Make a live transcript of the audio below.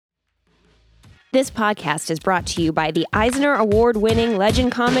This podcast is brought to you by the Eisner Award-winning Legend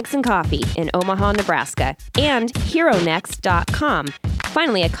Comics and Coffee in Omaha, Nebraska, and HeroNext.com.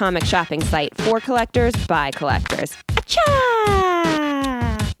 Finally, a comic shopping site for collectors by collectors. Achoo!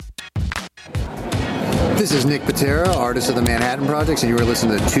 This is Nick Patera, artist of the Manhattan Projects, and you are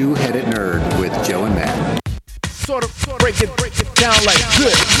listening to Two-Headed Nerd with Joe and Matt. Sort of break it down like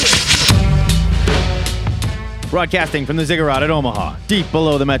this. Broadcasting from the Ziggurat at Omaha, deep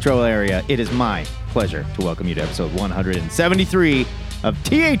below the metro area, it is my pleasure to welcome you to episode 173 of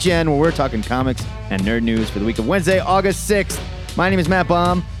THN, where we're talking comics and nerd news for the week of Wednesday, August 6th. My name is Matt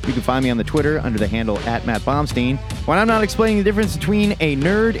Baum. You can find me on the Twitter under the handle @MattBaumstein. When I'm not explaining the difference between a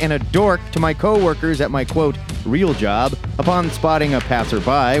nerd and a dork to my co-workers at my, quote, real job, upon spotting a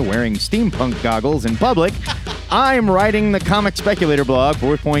passerby wearing steampunk goggles in public, I'm writing the comic speculator blog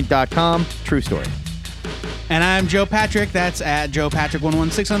for WorthPoint.com. True story. And I'm Joe Patrick. That's at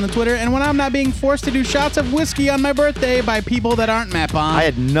JoePatrick116 on the Twitter. And when I'm not being forced to do shots of whiskey on my birthday by people that aren't Matt Baum. I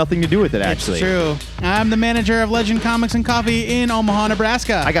had nothing to do with it, actually. It's true. I'm the manager of Legend Comics and Coffee in Omaha,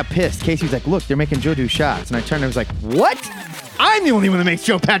 Nebraska. I got pissed. Casey was like, look, they're making Joe do shots. And I turned and was like, what? I'm the only one that makes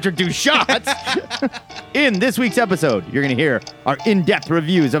Joe Patrick do shots. In this week's episode, you're going to hear our in-depth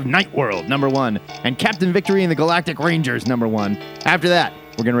reviews of Night World, #1, and Captain Victory and the Galactic Rangers, #1. After that,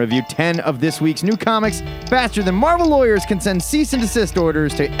 we're going to review 10 of this week's new comics faster than Marvel lawyers can send cease and desist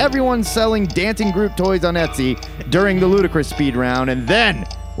orders to everyone selling Dancing Groot toys on Etsy during the ludicrous speed round. And then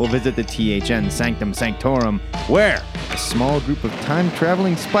we'll visit the THN Sanctum Sanctorum, where a small group of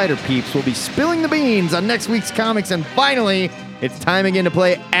time-traveling spider peeps will be spilling the beans on next week's comics. And finally, it's time again to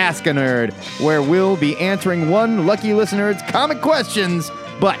play Ask a Nerd, where we'll be answering one lucky listener's comic questions.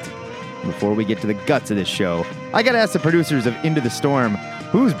 But before we get to the guts of this show, I got to ask the producers of Into the Storm,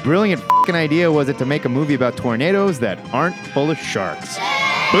 whose brilliant f***ing idea was it to make a movie about tornadoes that aren't full of sharks?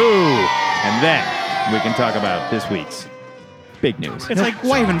 Boo! And then we can talk about this week's big news. It's like,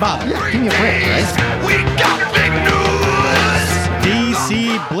 why even bother? Yeah, give me a break, right? We got big news.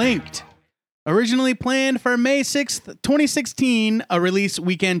 DC blinked. Originally planned for May 6th, 2016, a release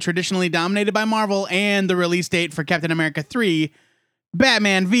weekend traditionally dominated by Marvel, and the release date for Captain America 3,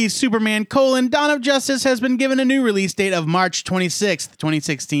 Batman v Superman: Dawn of Justice has been given a new release date of March 26th,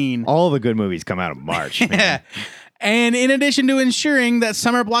 2016. All the good movies come out of March, man. Yeah. And in addition to ensuring that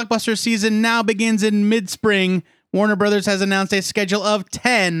summer blockbuster season now begins in mid-spring, Warner Brothers has announced a schedule of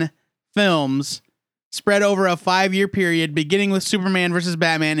 10 films spread over a 5-year period, beginning with Superman vs.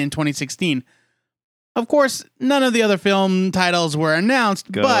 Batman in 2016. Of course, none of the other film titles were announced,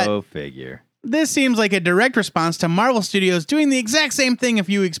 but Go figure. this seems like a direct response to Marvel Studios doing the exact same thing a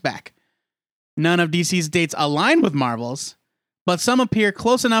few weeks back. None of DC's dates align with Marvel's, but some appear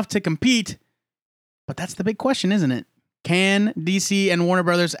close enough to compete. But that's the big question, isn't it? Can DC and Warner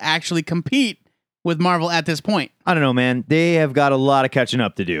Brothers actually compete with Marvel at this point? I don't know, man. They have got a lot of catching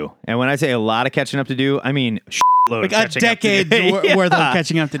up to do. And when I say a lot of catching up to do, I mean shitload Like of a catching up to decade's do. worth of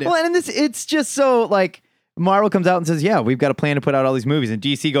catching up to do. Well, and it's just so, like, Marvel comes out and says, yeah, we've got a plan to put out all these movies. And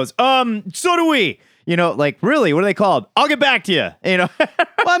DC goes, so do we. You know, like, really? What are they called? I'll get back to you. You know? Well,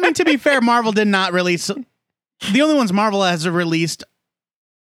 I mean, to be fair, Marvel did not release... The only ones Marvel has released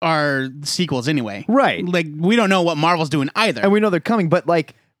are sequels anyway. Right. Like, we don't know what Marvel's doing either. And we know they're coming, but,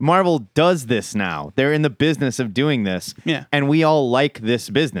 like, Marvel does this now. They're in the business of doing this. Yeah. And we all like this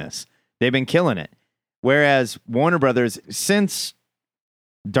business. They've been killing it. Whereas Warner Brothers, since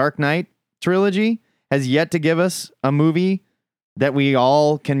Dark Knight trilogy, has yet to give us a movie that we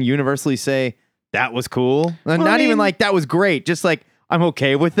all can universally say, that was cool. And not even like, that was great. Just like, I'm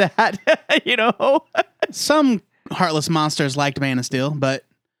okay with that, you know? Some heartless monsters liked Man of Steel, but...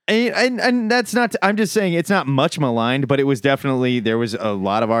 And that's not, I'm just saying it's not much maligned, but it was definitely, there was a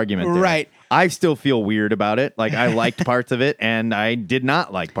lot of argument there. Right. I still feel weird about it. Like, I liked parts of it, and I did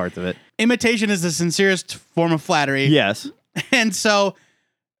not like parts of it. Imitation is the sincerest form of flattery. Yes. And so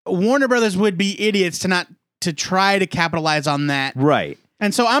Warner Brothers would be idiots to try to capitalize on that. Right.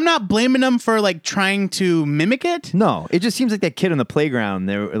 And so I'm not blaming them for like trying to mimic it. No, it just seems like that kid on the playground.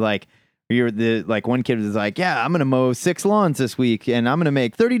 They were like, one kid was like, yeah, I'm going to mow 6 lawns this week and I'm going to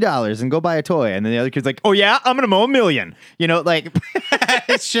make $30 and go buy a toy. And then the other kid's like, oh yeah, I'm going to mow 1 million. You know, like,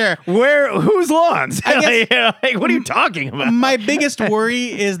 Sure. whose lawns? I guess- like, what are you talking about? My biggest worry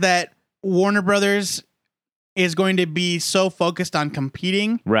is that Warner Brothers is going to be so focused on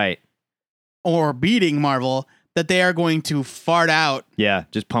competing Right. or beating Marvel that they are going to fart out. Yeah,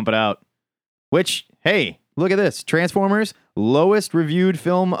 just pump it out. Which, hey, look at this. Transformers, lowest reviewed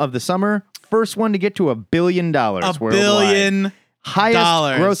film of the summer. First one to get to $1 billion $1 worldwide. billion. Highest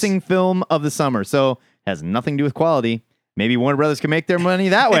dollars. grossing film of the summer. So has nothing to do with quality. Maybe Warner Brothers can make their money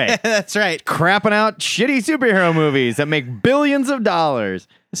that way. That's right. Crapping out shitty superhero movies that make billions of dollars.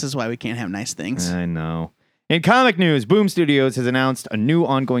 This is why we can't have nice things. I know. In comic news, Boom Studios has announced a new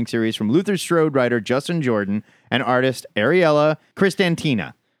ongoing series from Luther Strode writer Justin Jordan and artist Ariella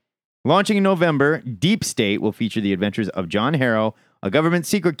Cristantina. Launching in November, Deep State will feature the adventures of John Harrow, a government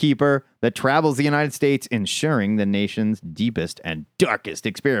secret keeper that travels the United States, ensuring the nation's deepest and darkest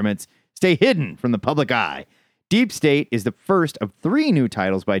experiments stay hidden from the public eye. Deep State is the first of 3 new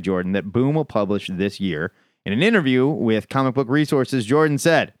titles by Jordan that Boom will publish this year. In an interview with Comic Book Resources, Jordan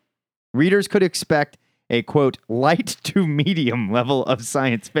said, readers could expect a, quote, light to medium level of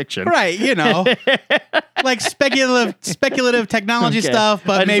science fiction. Right, like speculative technology stuff,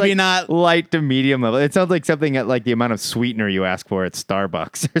 but maybe not light to medium level. It sounds like something at like the amount of sweetener you ask for at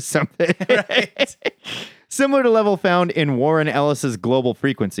Starbucks or something. Right. Similar to level found in Warren Ellis's Global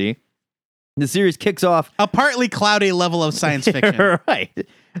Frequency, the series kicks off a partly cloudy level of science fiction. Right.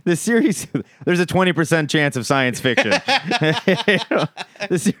 The series, there's a 20% chance of science fiction.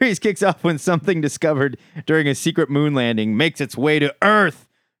 The series kicks off when something discovered during a secret moon landing makes its way to Earth.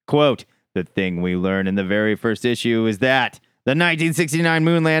 Quote, the thing we learn in the very first issue is that the 1969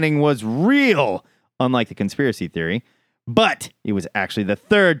 moon landing was real, unlike the conspiracy theory. But it was actually the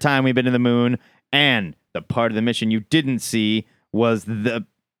 3rd time we've been to the moon, and the part of the mission you didn't see was the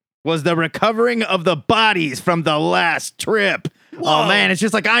recovering of the bodies from the last trip. Whoa. Oh, man, it's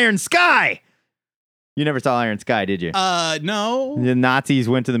just like Iron Sky. You never saw Iron Sky, did you? No. The Nazis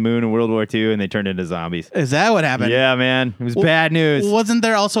went to the moon in World War II, and they turned into zombies. Is that what happened? Yeah, man. It was bad news. Wasn't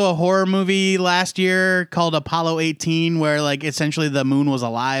there also a horror movie last year called Apollo 18 where, like, essentially the moon was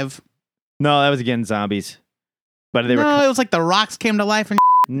alive? No, that was, again, zombies. But they were... No, it was like the rocks came to life and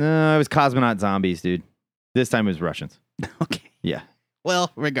No, it was cosmonaut zombies, dude. This time it was Russians. Okay. Yeah.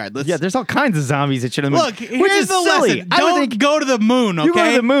 Well, regardless. Yeah, there's all kinds of zombies that should have moved. Look, here's the lesson. Don't go to the moon, okay? You go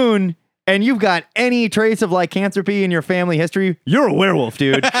to the moon, and you've got any trace of lycanthropy in your family history, you're a werewolf,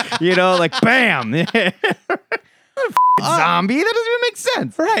 dude. Like, bam. Zombie? That doesn't even make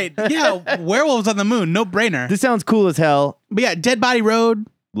sense. Right. Yeah, werewolves on the moon. No brainer. This sounds cool as hell. But yeah, Dead Body Road.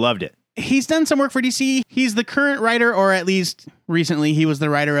 Loved it. He's done some work for DC. He's the current writer, or at least recently, he was the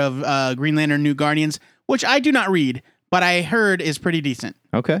writer of Green Lantern New Guardians, which I do not read, but I heard is pretty decent.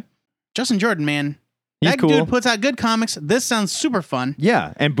 Okay. Justin Jordan, man. He's cool. Dude puts out good comics. This sounds super fun.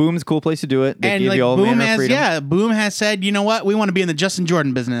 Yeah, and Boom's a cool place to do it. They give you all manner of freedom. Boom has said, you know what? We want to be in the Justin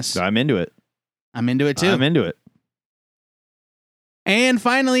Jordan business. So I'm into it. I'm into it, too. I'm into it. And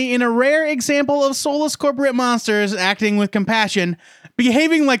finally, in a rare example of soulless corporate monsters acting with compassion,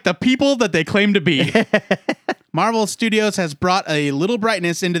 behaving like the people that they claim to be, Marvel Studios has brought a little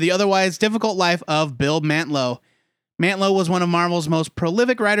brightness into the otherwise difficult life of Bill Mantlo. Mantlo was one of Marvel's most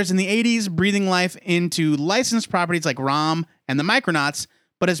prolific writers in the 80s, breathing life into licensed properties like ROM and the Micronauts,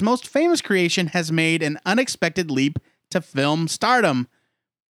 but his most famous creation has made an unexpected leap to film stardom.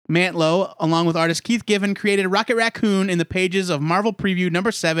 Mantlo, along with artist Keith Giffen, created Rocket Raccoon in the pages of Marvel Preview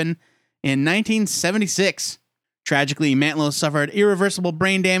number 7 in 1976. Tragically, Mantlo suffered irreversible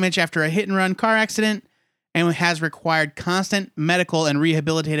brain damage after a hit-and-run car accident and has required constant medical and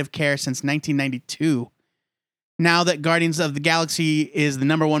rehabilitative care since 1992. Now that Guardians of the Galaxy is the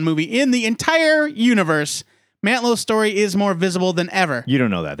number 1 movie in the entire universe, Mantlo's story is more visible than ever. You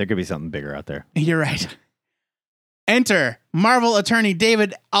don't know that. There could be something bigger out there. You're right. Enter Marvel attorney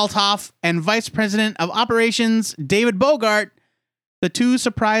David Althoff and Vice President of Operations David Bogart. The two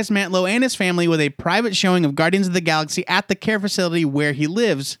surprised Mantlo and his family with a private showing of Guardians of the Galaxy at the care facility where he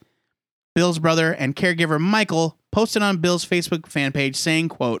lives. Bill's brother and caregiver Michael posted on Bill's Facebook fan page saying,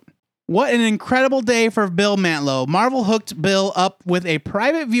 quote, "What an incredible day for Bill Mantlo. Marvel hooked Bill up with a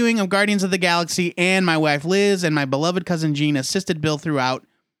private viewing of Guardians of the Galaxy, and my wife Liz and my beloved cousin Jean assisted Bill throughout,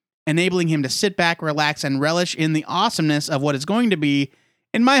 enabling him to sit back, relax, and relish in the awesomeness of what is going to be,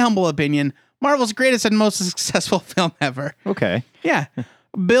 in my humble opinion, Marvel's greatest and most successful film ever." Okay. Yeah.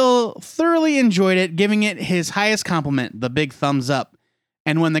 Bill thoroughly enjoyed it, giving it his highest compliment, the big thumbs up.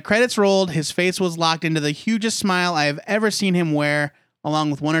 And when the credits rolled, his face was locked into the hugest smile I have ever seen him wear,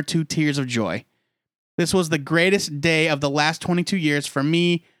 along with 1 or 2 tears of joy. This was the greatest day of the last 22 years for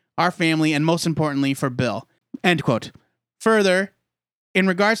me, our family, and most importantly, for Bill. End quote. Further, in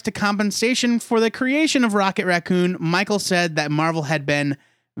regards to compensation for the creation of Rocket Raccoon, Michael said that Marvel had been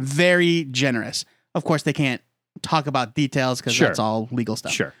very generous. Of course, they can't talk about details because that's all legal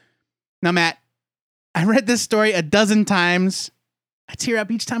stuff. Sure. Now, Matt, I read this story a dozen times. I tear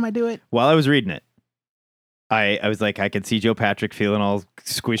up each time I do it. While I was reading it, I was like, I could see Joe Patrick feeling all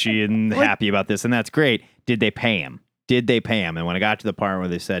squishy and happy about this, and that's great. Did they pay him? And when I got to the part where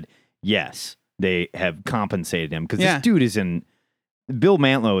they said, yes, they have compensated him because Yeah. this dude is in. Bill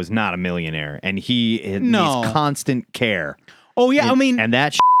Mantlo is not a millionaire, and he No. needs constant care. Oh yeah, I mean, and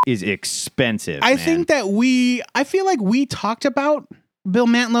that is expensive. I man. think that I feel like we talked about Bill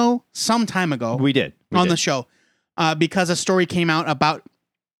Mantlo some time ago we did on the show because a story came out about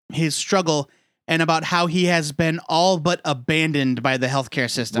his struggle and about how he has been all but abandoned by the healthcare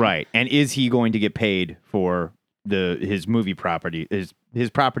system. right. And is he going to get paid for his movie property, his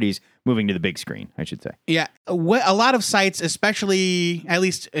properties moving to the big screen? I should say. Yeah, a lot of sites, especially at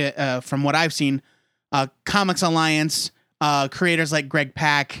least from what I've seen, Comics Alliance, creators like Greg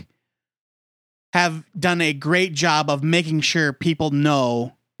Pak have done a great job of making sure people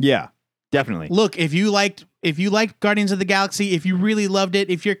know. Yeah, definitely. Look, if you liked Guardians of the Galaxy, if you really loved it,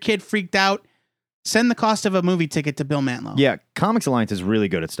 if your kid freaked out, send the cost of a movie ticket to Bill Mantlo. Yeah, Comics Alliance is really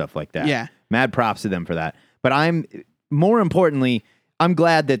good at stuff like that. Yeah. Mad props to them for that. But more importantly, I'm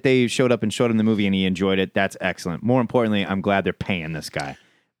glad that they showed up and showed him the movie and he enjoyed it. That's excellent. More importantly, I'm glad they're paying this guy.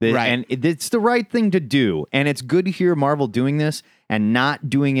 Right. And it's the right thing to do. And it's good to hear Marvel doing this and not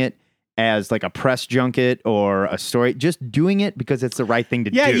doing it as like a press junket or a story. Just doing it because it's the right thing to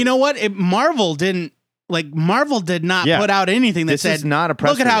do. Yeah, you know what? Marvel did not Yeah. put out anything that This said, is not a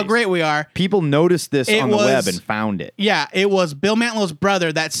press look at how release. great we are. People noticed this It on the web was- and found it. Yeah, it was Bill Mantlo's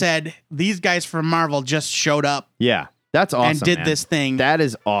brother that said, these guys from Marvel just showed up Yeah, that's awesome. and did man. this thing. That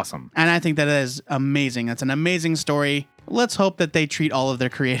is awesome. And I think that is amazing. That's an amazing story. Let's hope that they treat all of their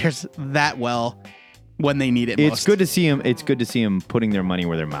creators that well when they need it most. It's good to see him. It's good to see him putting their money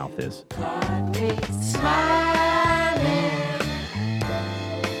where their mouth is.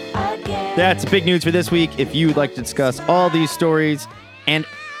 That's big news for this week. If you'd like to discuss all these stories and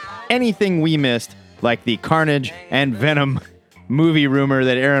anything we missed, like the Carnage and Venom movie rumor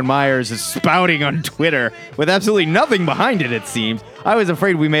that Aaron Myers is spouting on Twitter with absolutely nothing behind it, it seems. I was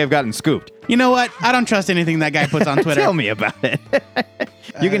afraid we may have gotten scooped. You know what? I don't trust anything that guy puts on Twitter. Tell me about it.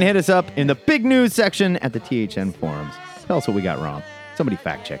 You can hit us up in the big news section at the THN forums. Tell us what we got wrong. Somebody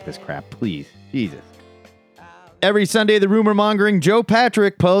fact check this crap, please. Jesus. Every Sunday, the rumor mongering Joe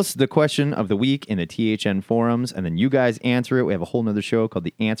Patrick posts the question of the week in the THN forums, and then you guys answer it. We have a whole nother show called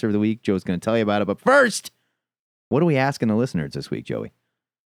The Answer of the Week. Joe's going to tell you about it. But first, what are we asking the listeners this week, Joey?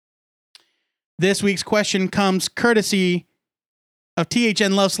 This week's question comes courtesy of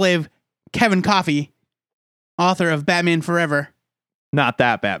THN love slave Kevin Coffey, author of Batman Forever. Not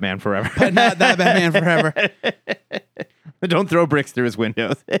that Batman Forever. But not that Batman Forever. Don't throw bricks through his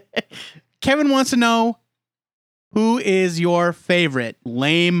windows. Kevin wants to know, who is your favorite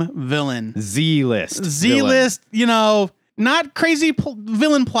lame villain? Z-list. Z-list, not crazy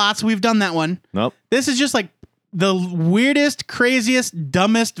villain plots. We've done that one. Nope. This is just like the weirdest, craziest,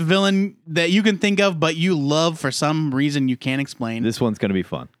 dumbest villain that you can think of, but you love for some reason you can't explain. This one's going to be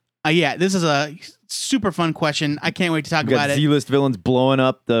fun. Yeah, this is a super fun question. I can't wait to talk We about got it. Z-list villains blowing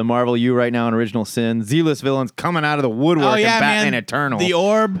up the Marvel U right now in Original Sin. Z-list villains coming out of the woodwork in Batman Eternal. The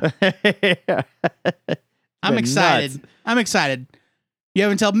Orb. I'm Been excited. nuts. I'm excited. You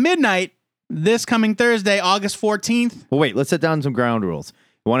have until midnight this coming Thursday, August 14th. Well, wait, let's set down some ground rules.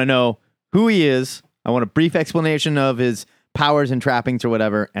 You want to know who he is. I want a brief explanation of his powers and trappings or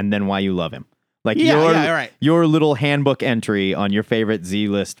whatever, and then why you love him. Like right. your little handbook entry on your favorite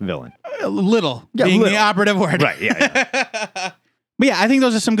Z-list villain. Little Yeah, being little. the operative word. Right, yeah. But yeah, I think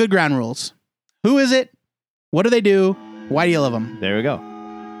those are some good ground rules. Who is it? What do they do? Why do you love them? There we go.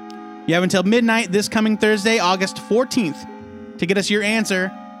 You have until midnight this coming Thursday, August 14th, to get us your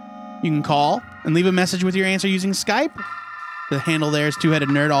answer. You can call and leave a message with your answer using Skype. The handle there is Two-Headed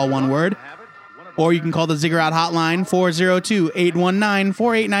Nerd, all one word. Or you can call the Ziggurat hotline,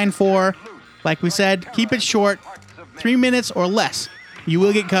 402-819-4894. Like we said, keep it short, 3 minutes or less. You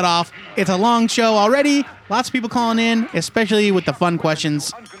will get cut off. It's a long show already. Lots of people calling in, especially with the fun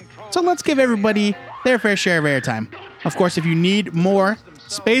questions. So let's give everybody their fair share of airtime. Of course, if you need more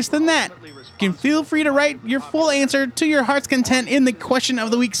space than that, you can feel free to write your full answer to your heart's content in the question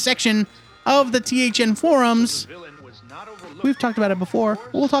of the week section of the THN forums. We've talked about it before.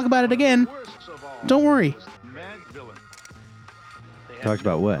 We'll talk about it again. Don't worry. Talked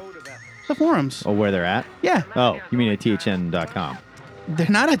about what? The forums. Oh, where they're at? Yeah. Oh, you mean at THN.com. They're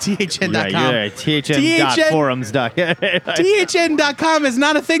not at THN.com. Yeah, you're at THN.forums.com. THN.com is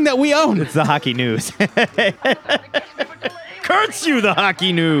not a thing that we own. It's the hockey news. Curse you, the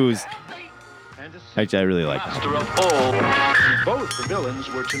hockey news. Actually, I really like that. Both the villains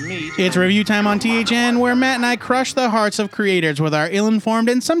were to meet. It's review time on THN, where Matt and I crush the hearts of creators with our ill-informed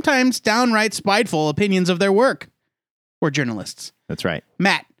and sometimes downright spiteful opinions of their work. We're journalists. That's right.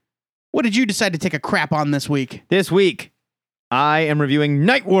 Matt, what did you decide to take a crap on this week? This week, I am reviewing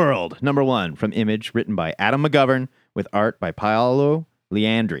Night World, #1, from Image, written by Adam McGovern, with art by Paolo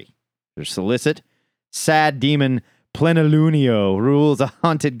Leandri. There's Solicit. Sad demon Plenilunio rules a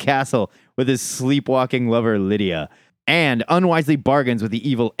haunted castle with his sleepwalking lover Lydia, and unwisely bargains with the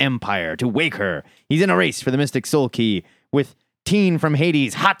evil Empire to wake her. He's in a race for the Mystic Soul Key with Teen from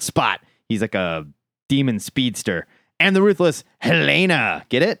Hades, Hotspot. He's like a demon speedster. And the ruthless Helena.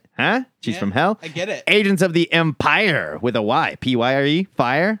 Get it? Huh? She's from hell. I get it. Agents of the Empire with a Y. Pyre.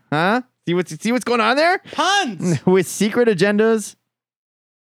 Fire. Huh? See what's going on there? Puns! With secret agendas.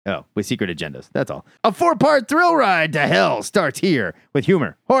 Oh, with secret agendas. That's all. A 4-part thrill ride to hell starts here with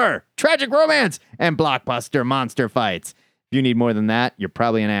humor, horror, tragic romance, and blockbuster monster fights. If you need more than that, you're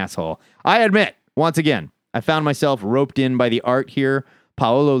probably an asshole. I admit, once again, I found myself roped in by the art here.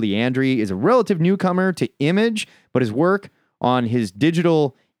 Paolo Leandri is a relative newcomer to Image, but his work on his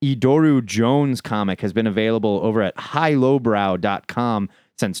digital Edoru Jones comic has been available over at highlowbrow.com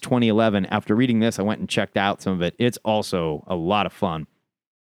since 2011. After reading this, I went and checked out some of it. It's also a lot of fun.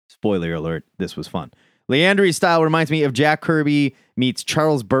 Spoiler alert, this was fun. Leandri's style reminds me of Jack Kirby meets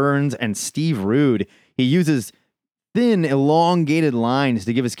Charles Burns and Steve Rude. He uses thin, elongated lines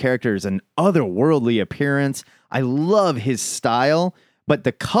to give his characters an otherworldly appearance. I love his style, but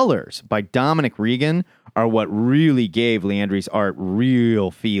the colors by Dominic Regan are what really gave Leandri's art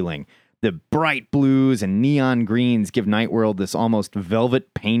real feeling. The bright blues and neon greens give Night World this almost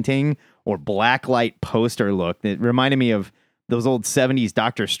velvet painting or blacklight poster look. It reminded me of those old 70s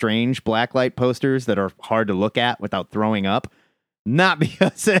Doctor Strange blacklight posters that are hard to look at without throwing up. Not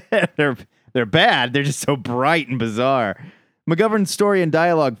because they're bad, they're just so bright and bizarre. McGovern's story and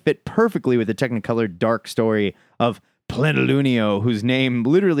dialogue fit perfectly with the Technicolor dark story of Plenilunio, whose name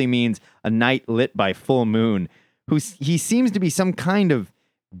literally means a night lit by full moon. He seems to be some kind of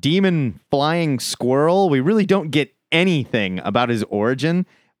demon flying squirrel. We really don't get anything about his origin,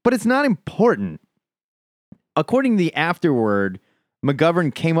 but it's not important. According to the afterword,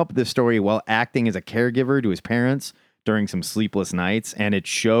 McGovern came up with this story while acting as a caregiver to his parents during some sleepless nights, and it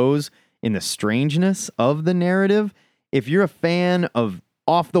shows in the strangeness of the narrative. If you're a fan of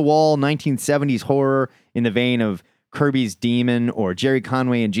off-the-wall 1970s horror in the vein of Kirby's Demon or Jerry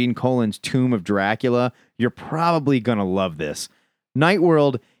Conway and Gene Colan's Tomb of Dracula, you're probably going to love this. Night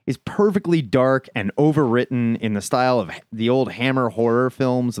World is perfectly dark and overwritten in the style of the old Hammer horror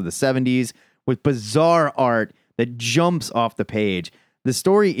films of the 70s, with bizarre art that jumps off the page. The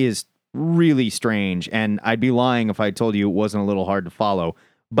story is really strange, and I'd be lying if I told you it wasn't a little hard to follow.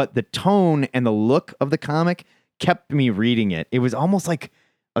 But the tone and the look of the comic kept me reading it. It was almost like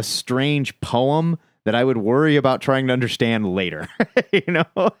a strange poem that I would worry about trying to understand later. You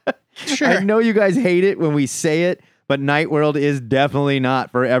know? Sure. I know you guys hate it when we say it, but Night World is definitely not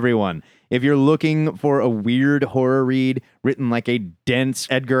for everyone. If you're looking for a weird horror read written like a dense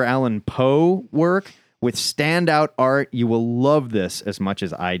Edgar Allan Poe work with standout art, you will love this as much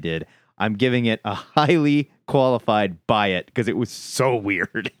as I did. I'm giving it a highly qualified buy it because it was so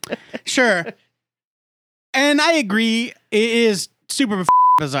weird. Sure. And I agree, it is super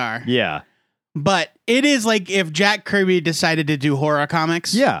bizarre. Yeah. But it is like if Jack Kirby decided to do horror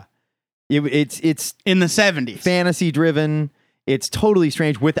comics. Yeah. It's in the 70s. Fantasy driven. It's totally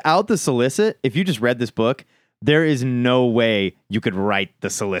strange. Without the Solicit, if you just read this book, there is no way you could write the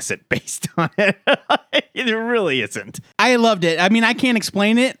Solicit based on it. There really isn't. I loved it. I mean, I can't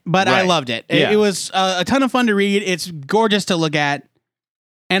explain it, but I Right. loved it. Yeah. It was a ton of fun to read. It's gorgeous to look at.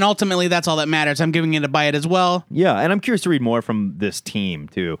 And ultimately, that's all that matters. I'm giving it a buy it as well. Yeah, and I'm curious to read more from this team,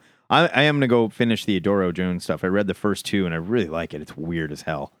 too. I am going to go finish the Edoru Jones stuff. I read the first 2, and I really like it. It's weird as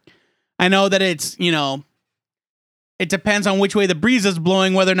hell. I know that it's, it depends on which way the breeze is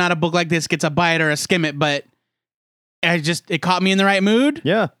blowing, whether or not a book like this gets a buy it or a skim it, but it caught me in the right mood.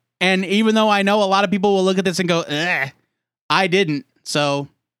 Yeah. And even though I know a lot of people will look at this and go, I didn't. So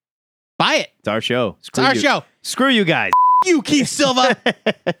buy it. It's our show. It's our show. Screw you guys. You, Keith Silva.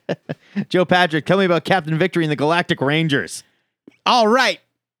 Joe Patrick, tell me about Captain Victory and the Galactic Rangers. All right.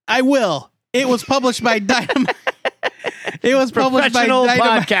 I will. It was published by Dynamite. It was published by Professional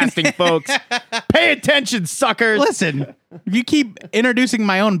Dynamite. podcasting, folks. Pay attention, suckers. Listen, if you keep introducing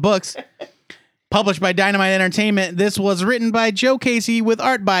my own books, published by Dynamite Entertainment, this was written by Joe Casey with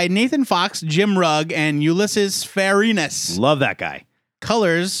art by Nathan Fox, Jim Rugg, and Ulysses Farinas. Love that guy.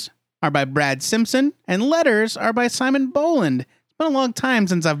 Colors are by Brad Simpson, and letters are by Simon Boland. It's been a long time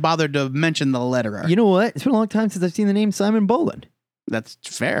since I've bothered to mention the letterer. You know what? It's been a long time since I've seen the name Simon Boland. That's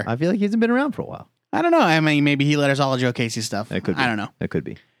fair. I feel like he hasn't been around for a while. I don't know. I mean, maybe he letters all of Joe Casey stuff. That could be. I don't know. That could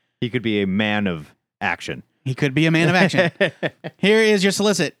be. He could be a man of action. He could be a man of action. Here is your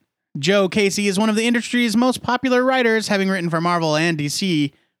solicit. Joe Casey is one of the industry's most popular writers, having written for Marvel and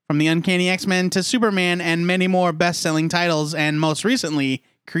DC, from the Uncanny X-Men to Superman and many more best-selling titles, and most recently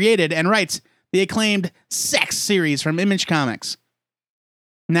created and writes the acclaimed Sex series from Image Comics.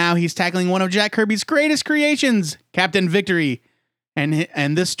 Now he's tackling one of Jack Kirby's greatest creations, Captain Victory,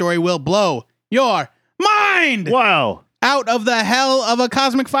 and this story will blow your mind! Wow. Out of the hell of a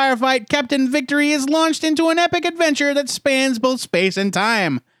cosmic firefight, Captain Victory is launched into an epic adventure that spans both space and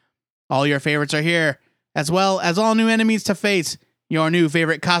time. All your favorites are here, as well as all new enemies to face. Your new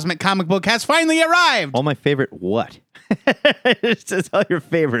favorite cosmic comic book has finally arrived! All my favorite what? It says all your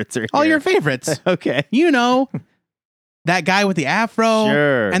favorites are here. All your favorites. Okay. You know, that guy with the afro.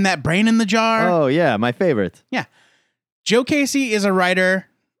 Sure. And that brain in the jar. Oh, yeah, my favorites. Yeah. Joe Casey is a writer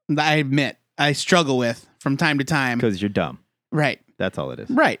that I admit I struggle with from time to time. Because you're dumb. Right. That's all it is.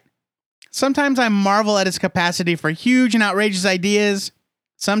 Right. Sometimes I marvel at his capacity for huge and outrageous ideas.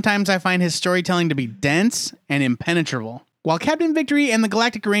 Sometimes I find his storytelling to be dense and impenetrable. While Captain Victory and the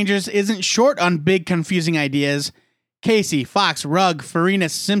Galactic Rangers isn't short on big, confusing ideas, Casey, Fox, Rugg,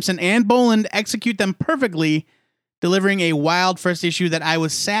 Farinas, Simpson, and Boland execute them perfectly, delivering a wild first issue that I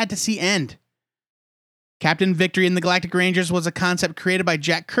was sad to see end. Captain Victory and the Galactic Rangers was a concept created by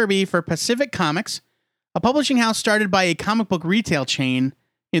Jack Kirby for Pacific Comics, a publishing house started by a comic book retail chain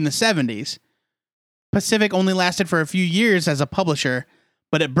in the 70s. Pacific only lasted for a few years as a publisher,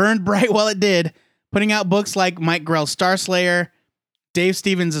 but it burned bright while it did, putting out books like Mike Grell's Star Slayer, Dave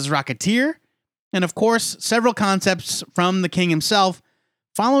Stevens' Rocketeer, and of course, several concepts from the King himself,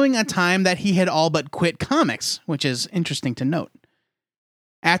 following a time that he had all but quit comics, which is interesting to note.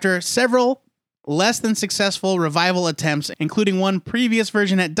 After several less than successful revival attempts, including one previous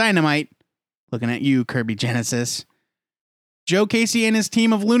version at Dynamite, looking at you, Kirby Genesis, Joe Casey and his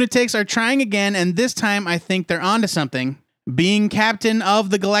team of lunatics are trying again, and this time I think they're onto something. Being captain of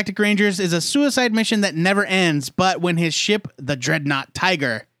the Galactic Rangers is a suicide mission that never ends, but when his ship, the Dreadnought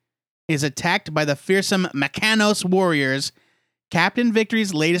Tiger, is attacked by the fearsome Mechanos warriors, Captain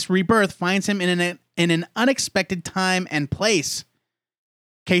Victory's latest rebirth finds him in an unexpected time and place.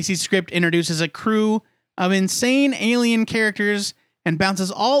 Casey's script introduces a crew of insane alien characters and bounces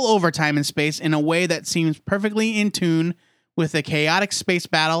all over time and space in a way that seems perfectly in tune with the chaotic space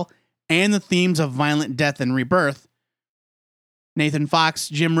battle and the themes of violent death and rebirth. Nathan Fox,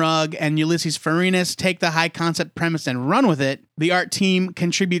 Jim Rugg, and Ulysses Farinas take the high concept premise and run with it. The art team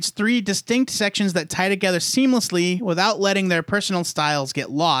contributes 3 distinct sections that tie together seamlessly without letting their personal styles get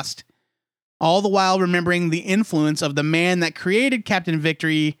lost, all the while remembering the influence of the man that created Captain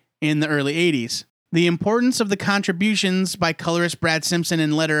Victory in the early 80s. The importance of the contributions by colorist Brad Simpson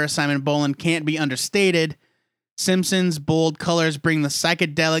and letterer Simon Boland can't be understated. Simpson's bold colors bring the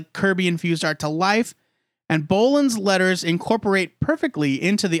psychedelic Kirby-infused art to life, and Boland's letters incorporate perfectly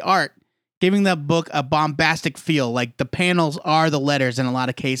into the art, giving the book a bombastic feel, like the panels are the letters in a lot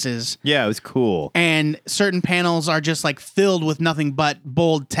of cases. Yeah, it was cool. And certain panels are just like filled with nothing but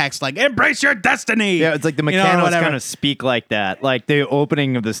bold text, like "Embrace your destiny." Yeah, it's like the Mechanos whatever. kind of speak like that. Like the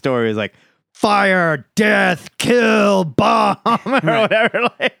opening of the story is like fire, death, kill, bomb, or whatever.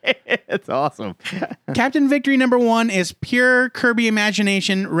 It's awesome. Captain Victory #1 is pure Kirby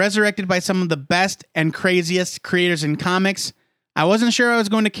imagination, resurrected by some of the best and craziest creators in comics. I wasn't sure I was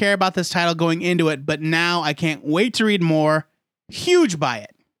going to care about this title going into it, but now I can't wait to read more. Huge buy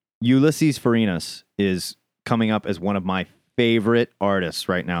it. Ulysses Farinas is coming up as one of my favorite artists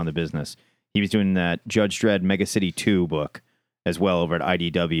right now in the business. He was doing that Judge Dredd Mega City 2 book as well over at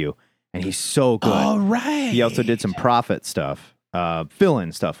IDW, and he's so good. All right. He also did some Prophet stuff,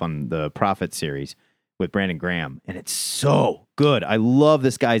 fill-in stuff on the Prophet series with Brandon Graham, and it's so good. I love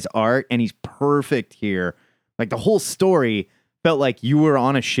this guy's art, and he's perfect here. Like, the whole story felt like you were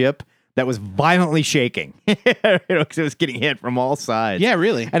on a ship that was violently shaking, because it was getting hit from all sides. Yeah,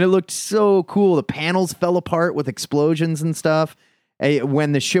 really. And it looked so cool. The panels fell apart with explosions and stuff.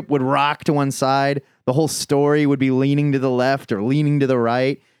 When the ship would rock to one side, the whole story would be leaning to the left or leaning to the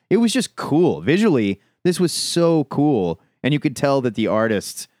right. It was just cool. Visually, this was so cool. And you could tell that the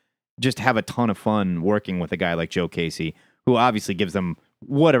artists just have a ton of fun working with a guy like Joe Casey, who obviously gives them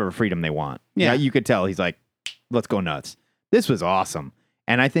whatever freedom they want. Yeah. You could tell he's like, let's go nuts. This was awesome.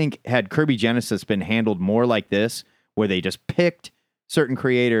 And I think had Kirby Genesis been handled more like this, where they just picked certain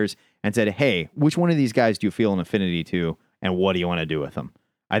creators and said, hey, which one of these guys do you feel an affinity to, and what do you want to do with them?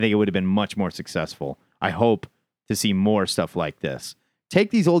 I think it would have been much more successful. I hope to see more stuff like this.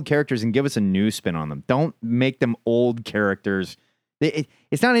 Take these old characters and give us a new spin on them. Don't make them old characters.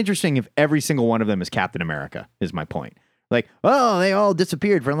 It's not interesting if every single one of them is Captain America, is my point. Like, oh, they all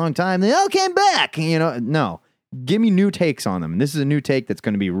disappeared for a long time. They all came back. No. give me new takes on them. And this is a new take that's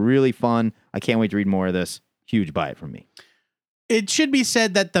going to be really fun. I can't wait to read more of this. Huge buy it from me. It should be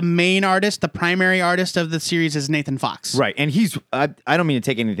said that the main artist, the primary artist of the series is Nathan Fox. Right. And I don't mean to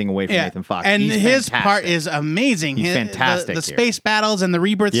take anything away from Nathan Fox. And He's his fantastic. part is amazing. He's fantastic The here. space battles and the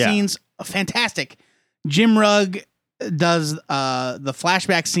rebirth scenes, fantastic. Jim Rugg does the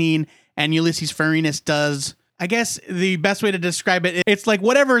flashback scene, and Ulysses Farinas does, I guess the best way to describe it, it's like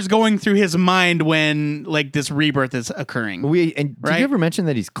whatever is going through his mind when like this rebirth is occurring. Did you ever mention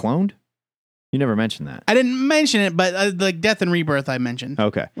that he's cloned? You never mentioned that. I didn't mention it, but like death and rebirth I mentioned.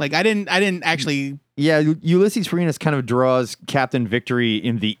 Okay. Like I didn't actually. Yeah, Ulysses Farinas kind of draws Captain Victory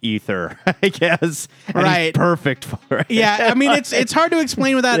in the ether, I guess. And Right. he's perfect for it. Yeah, I mean it's hard to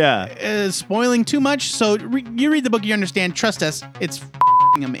explain without Yeah. spoiling too much. So you read the book, you understand. Trust us, it's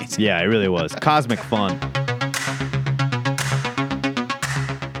f***ing amazing. Yeah, it really was. Cosmic fun.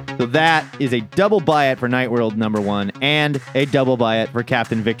 So that is a double buy it for Night World #1 and a double buy it for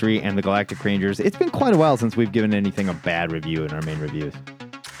Captain Victory and the Galactic Rangers. It's been quite a while since we've given anything a bad review in our main reviews.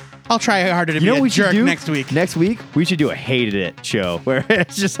 I'll try harder to You know be what a we should jerk do next week. Next week, we should do a hated it show where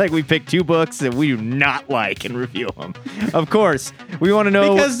it's just like we pick 2 books that we do not like and review them. Of course, we want to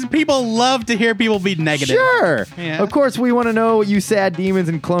know. Because people love to hear people be negative. Sure. Yeah. Of course, we want to know what you sad demons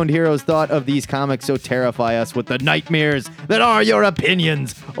and cloned heroes thought of these comics, so terrify us with the nightmares that are your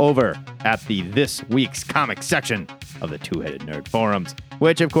opinions over at the This Week's Comics section of the Two-Headed Nerd forums,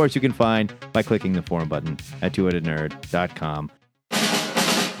 which, of course, you can find by clicking the forum button at twoheadednerd.com.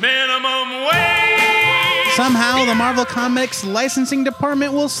 Minimum wage. Somehow, the Marvel Comics licensing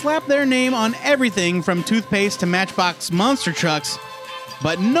department will slap their name on everything from toothpaste to Matchbox monster trucks,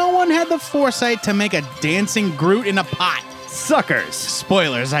 but no one had the foresight to make a dancing Groot in a pot. Suckers.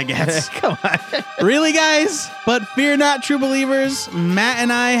 Spoilers, I guess. Come on. Really, guys? But fear not, true believers. Matt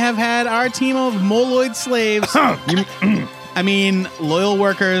and I have had our team of moloid slaves. Loyal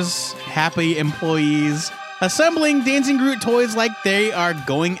workers, happy employees, assembling Dancing Groot toys like they are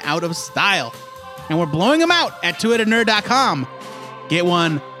going out of style. And we're blowing them out at twoheadednerd.com. Get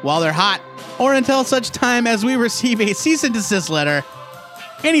one while they're hot, or until such time as we receive a cease and desist letter.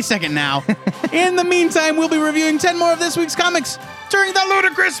 Any second now. In the meantime, we'll be reviewing 10 more of this week's comics during the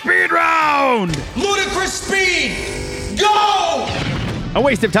Ludicrous Speed Round. Ludicrous speed. Go! A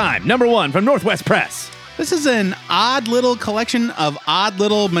Waste of Time, #1 from Northwest Press. This is an odd little collection of odd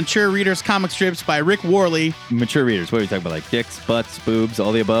little mature readers comic strips by Rick Worley. Mature readers, what are we talking about? Like dicks, butts, boobs,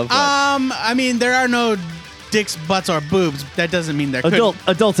 all the above? There are no dicks, butts, or boobs. That doesn't mean there couldn't.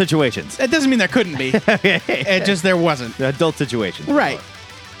 Adult situations. That doesn't mean there couldn't be. It just there wasn't. Adult situations. Right.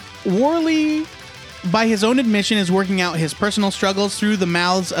 Worley, by his own admission, is working out his personal struggles through the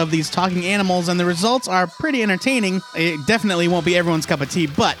mouths of these talking animals, and the results are pretty entertaining. It definitely won't be everyone's cup of tea,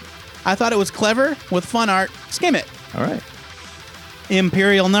 but I thought it was clever with fun art. Skim it. All right.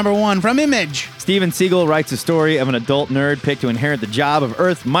 Imperial #1 from Image. Steven Siegel writes a story of an adult nerd picked to inherit the job of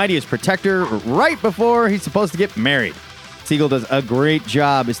Earth's mightiest protector right before he's supposed to get married. Siegel does a great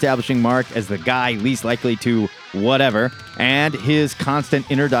job establishing Mark as the guy least likely to whatever, and his constant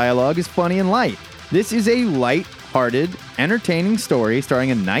inner dialogue is funny and light. This is a light-hearted, entertaining story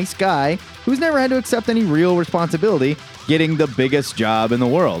starring a nice guy who's never had to accept any real responsibility, getting the biggest job in the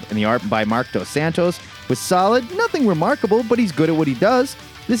world. And the art by Mark Dos Santos was solid, nothing remarkable, but he's good at what he does.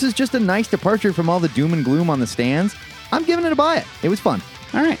 This is just a nice departure from all the doom and gloom on the stands. I'm giving it a buy it. It was fun.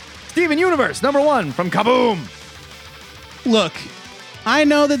 All right. Steven Universe, #1 from Kaboom! Look, I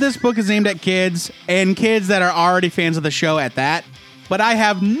know that this book is aimed at kids, and kids that are already fans of the show at that, but I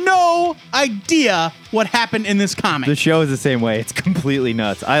have no idea what happened in this comic. The show is the same way. It's completely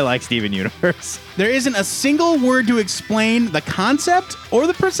nuts. I like Steven Universe. There isn't a single word to explain the concept or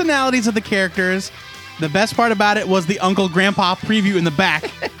the personalities of the characters. The best part about it was the Uncle Grandpa preview in the back,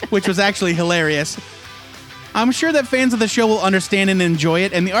 which was actually hilarious. I'm sure that fans of the show will understand and enjoy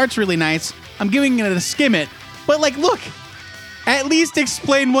it, and the art's really nice. I'm giving it a skim it, but look, at least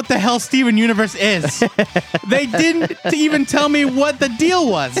explain what the hell Steven Universe is. They didn't even tell me what the deal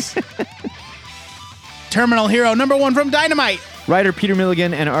was. Terminal Hero #1 from Dynamite. Writer Peter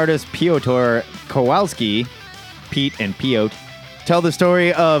Milligan and artist Piotr Kowalski, Pete and Piotr, tell the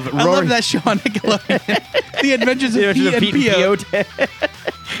story of I love that show on Nickelodeon. The Adventures of Pete and Piotr.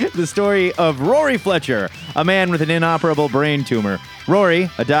 The story of Rory Fletcher, a man with an inoperable brain tumor. Rory,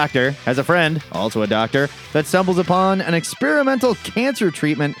 a doctor, has a friend, also a doctor, that stumbles upon an experimental cancer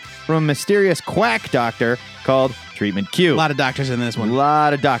treatment from a mysterious quack doctor called Treatment Q. A lot of doctors in this A one.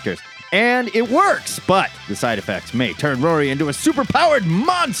 lot of doctors. And it works, but the side effects may turn Rory into a superpowered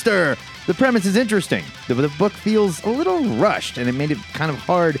monster The premise is interesting. The book feels a little rushed, and it made it kind of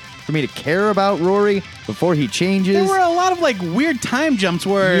hard for me to care about Rory before he changes. There were a lot of like weird time jumps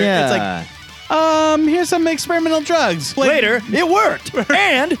where it's like, here's some experimental drugs. Like, Later, it worked.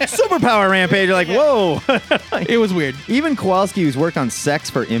 And superpower rampage. You're like, whoa. it was weird. Even Kowalski, who's worked on Sex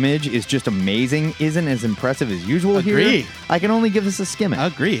for Image, is just amazing. Isn't as impressive as usual Agree. here. I can only give this a skim it.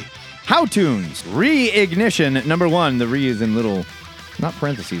 Agree. How-Toons. Re-Ignition. Number 1. The re is in little, not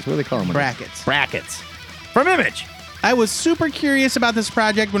parentheses. What do they call them? Brackets. Brackets. From Image. I was super curious about this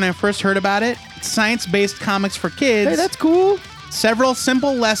project when I first heard about it. Science-based comics for kids. Hey, that's cool. Several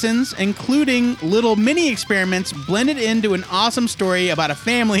simple lessons, including little mini experiments, blended into an awesome story about a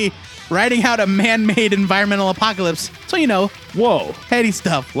family riding out a man-made environmental apocalypse. So, you know, Whoa. heady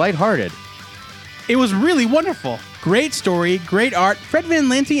stuff. Lighthearted. It was really wonderful. Great story, great art. Fred Van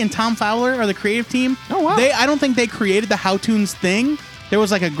Lente and Tom Fowler are the creative team. Oh, wow. I don't think they created the How-Toons thing. There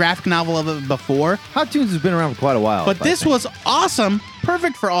was like a graphic novel of it before. How-Toons has been around for quite a while. But this was awesome.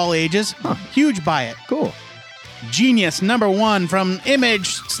 Perfect for all ages. Huge buy it. cool. Genius #1 from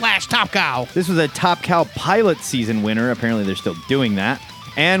Image/Top Cow. This was a Top Cow pilot season winner. Apparently, they're still doing that.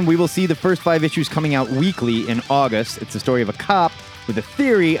 And we will see the first 5 issues coming out weekly in August. It's the story of a cop with a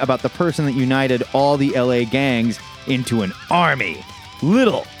theory about the person that united all the LA gangs into an army.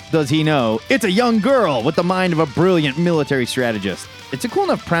 Little does he know, it's a young girl with the mind of a brilliant military strategist. It's a cool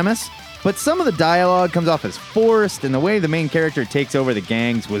enough premise, but some of the dialogue comes off as forced, and the way the main character takes over the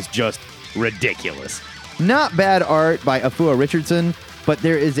gangs was just ridiculous. Not bad art by Afua Richardson, but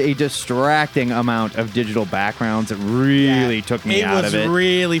there is a distracting amount of digital backgrounds that really took me out of it. It was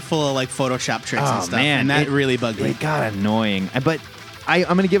really full of like Photoshop tricks and stuff, and that really bugged me. It got annoying, but I'm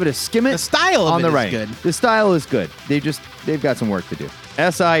going to give it a skim it. The style of on it the is right. good. The style is good. They've got some work to do.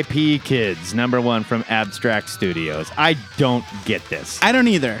 SIP Kids, #1 from Abstract Studios. I don't get this. I don't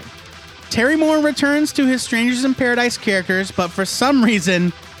either. Terry Moore returns to his Strangers in Paradise characters, but for some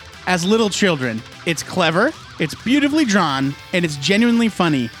reason, as little children. It's clever, it's beautifully drawn, and it's genuinely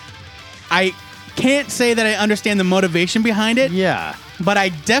funny. I can't say that I understand the motivation behind it, Yeah. but I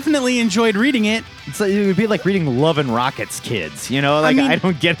definitely enjoyed reading it. It's like, it would be like reading Love and Rockets, kids. You know, like, I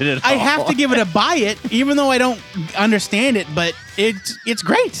don't get it at all. I have to give it a buy it, even though I don't understand it, but it's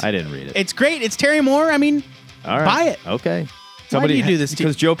great. I didn't read it. It's great. It's Terry Moore. I mean, All right. buy it. Okay. Why do you do this to-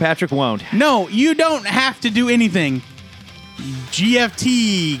 Because Joe Patrick won't. No, you don't have to do anything.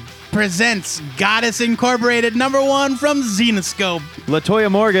 GFT presents Goddess Incorporated #1 from Xenoscope.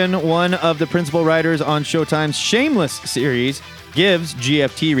 LaToya Morgan, one of the principal writers on Showtime's Shameless series, gives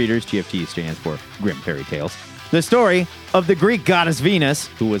GFT readers, GFT stands for Grim Fairy Tales, the story of the Greek goddess Venus,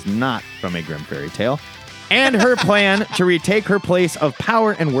 who was not from a Grim Fairy Tale, and her plan to retake her place of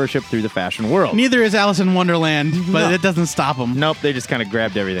power and worship through the fashion world. Neither is Alice in Wonderland, but it doesn't stop them. Nope, they just kind of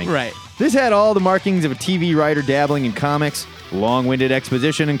grabbed everything. Right. This had all the markings of a TV writer dabbling in comics, long-winded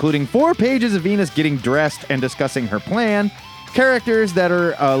exposition, including 4 pages of Venus getting dressed and discussing her plan, characters that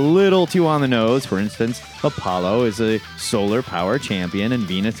are a little too on the nose. For instance, Apollo is a solar power champion, and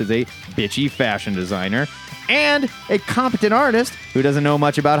Venus is a bitchy fashion designer, and a competent artist who doesn't know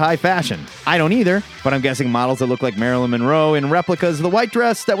much about high fashion. I don't either, but I'm guessing models that look like Marilyn Monroe in replicas of the white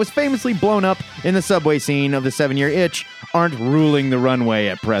dress that was famously blown up in the subway scene of the 7-Year Itch aren't ruling the runway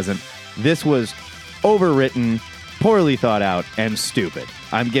at present. This was overwritten, poorly thought out, and stupid.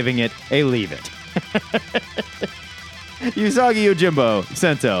 I'm giving it a leave it. Usagi Yojimbo,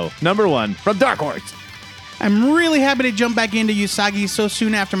 Sento, #1 from Dark Horse. I'm really happy to jump back into Usagi so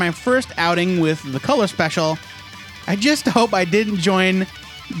soon after my first outing with the Color Special. I just hope I didn't join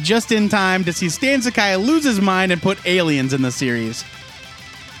just in time to see Stan Sakai lose his mind and put aliens in the series.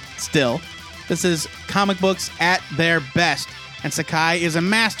 Still, this is comic books at their best, and Sakai is a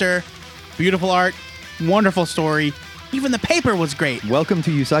master. Beautiful art, wonderful story. Even the paper was great. Welcome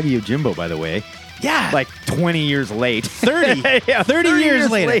to Usagi Yojimbo, by the way. Yeah. Like 20 years late. 30. Yeah, 30 years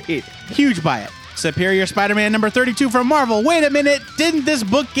later. late. Huge buy it. Superior Spider-Man #32 from Marvel. Wait a minute. Didn't this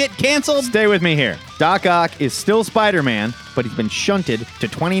book get canceled? Stay with me here. Doc Ock is still Spider-Man, but he's been shunted to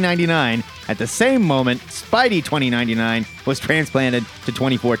 2099 at the same moment Spidey 2099 was transplanted to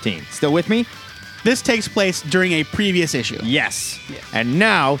 2014. Still with me? This takes place during a previous issue. Yes. And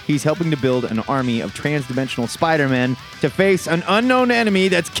now he's helping to build an army of transdimensional Spider-Men to face an unknown enemy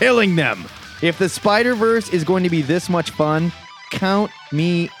that's killing them. If the Spider-Verse is going to be this much fun, count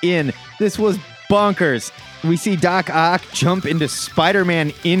me in. This was bonkers. We see Doc Ock jump into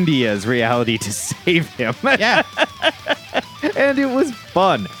Spider-Man India's reality to save him. Yeah. And it was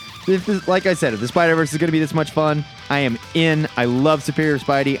fun. Like I said, if the Spider-Verse is going to be this much fun, I am in. I love Superior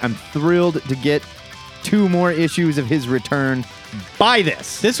Spidey. I'm thrilled to get 2 more issues of his return. Buy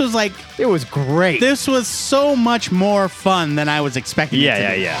this. This was like, It was great. this was so much more fun than I was expecting it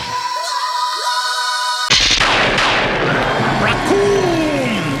to be.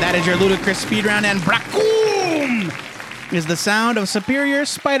 Bracoom! That is your ludicrous speed round, and Bracoom is the sound of Superior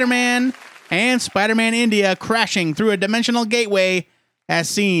Spider-Man and Spider-Man India crashing through a dimensional gateway as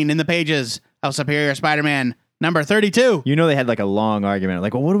seen in the pages of Superior Spider-Man number 32. You know they had like a long argument.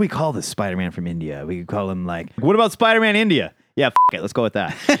 Like, well, what do we call this Spider-Man from India? We could call him like, what about Spider-Man India? Yeah, it. Let's go with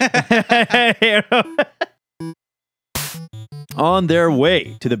that. On their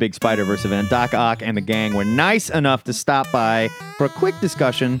way to the big Spider-Verse event, Doc Ock and the gang were nice enough to stop by for a quick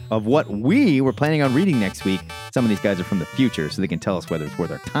discussion of what we were planning on reading next week. Some of these guys are from the future, so they can tell us whether it's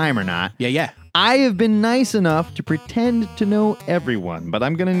worth our time or not. Yeah. I have been nice enough to pretend to know everyone, but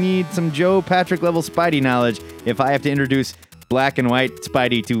I'm going to need some Joe Patrick level Spidey knowledge if I have to introduce black and white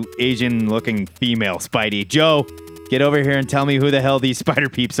Spidey to Asian-looking female Spidey. Joe, get over here and tell me who the hell these Spider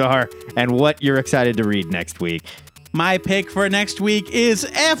Peeps are and what you're excited to read next week. My pick for next week is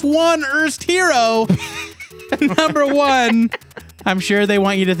F1 First Hero number 1. I'm sure they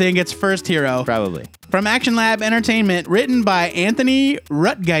want you to think it's First Hero. Probably. From Action Lab Entertainment, written by Anthony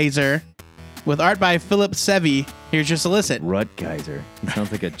Rutgeiser, with art by Philip Sevi. Here's your solicit. Rutgeiser. He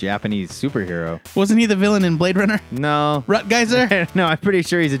sounds like a Japanese superhero. Wasn't he the villain in Blade Runner? No. Rutgeiser? No, I'm pretty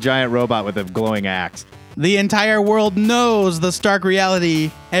sure he's a giant robot with a glowing axe. The entire world knows the stark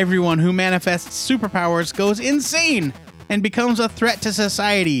reality. Everyone who manifests superpowers goes insane and becomes a threat to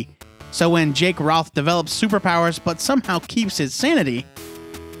society. So when Jake Roth develops superpowers but somehow keeps his sanity,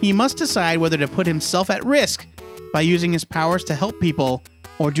 he must decide whether to put himself at risk by using his powers to help people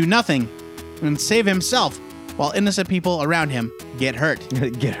or do nothing and save himself while innocent people around him get hurt.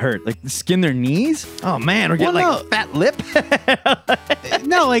 Get hurt? Like skin their knees? Oh man, we're getting Well, like fat lip?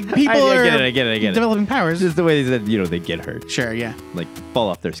 No, like people I are get it. developing powers. Just the way they said, they get hurt. Sure, yeah. Like fall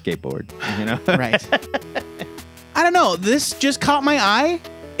off their skateboard, Right. I don't know. This just caught my eye.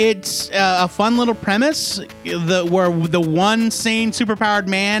 It's a fun little premise where the one sane superpowered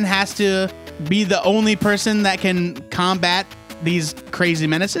man has to be the only person that can combat these crazy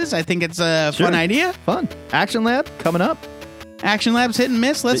menaces. I think it's a fun idea. Fun. Action Lab coming up. Action Lab's hit and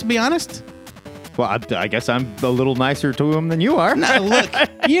miss, let's be honest. Well, I guess I'm a little nicer to them than you are. Now, look,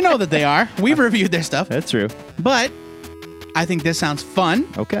 you know that they are. We've reviewed their stuff. That's true. But I think this sounds fun.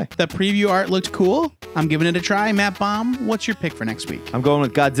 Okay. The preview art looked cool. I'm giving it a try. Matt Baum, what's your pick for next week? I'm going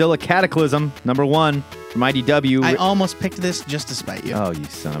with Godzilla Cataclysm, number 1 from IDW. I almost picked this just to spite you. Oh, you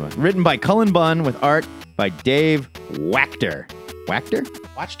son of a... Written by Cullen Bunn with art by Dave Wachter. Wachter?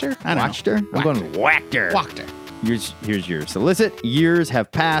 Watched her? I don't Wachter? know. I'm going with Wachter. Wachter. Here's your solicit. Years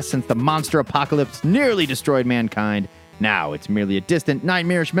have passed since the monster apocalypse nearly destroyed mankind. Now it's merely a distant,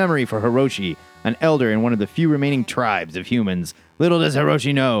 nightmarish memory for Hiroshi, an elder in one of the few remaining tribes of humans. Little does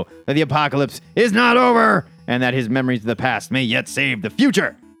Hiroshi know that the apocalypse is not over and that his memories of the past may yet save the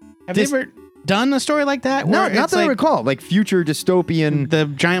future. Have they ever done a story like that? No, where not it's that I like recall. Like future dystopian... the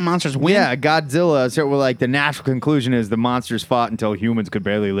giant monsters win? Yeah, Godzilla. So we're like the natural conclusion is the monsters fought until humans could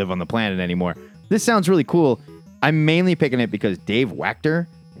barely live on the planet anymore. This sounds really cool. I'm mainly picking it because Dave Wachter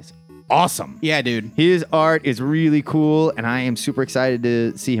is awesome. Yeah, dude. His art is really cool, and I am super excited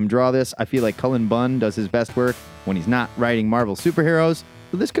to see him draw this. I feel like Cullen Bunn does his best work when he's not writing Marvel superheroes,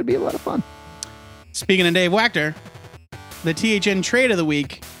 so this could be a lot of fun. Speaking of Dave Wachter, the THN trade of the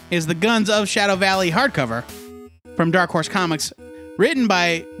week is the Guns of Shadow Valley hardcover from Dark Horse Comics, written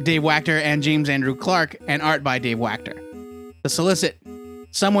by Dave Wachter and James Andrew Clark, and art by Dave Wachter. The solicit.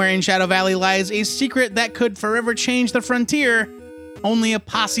 Somewhere in Shadow Valley lies a secret that could forever change the frontier. Only a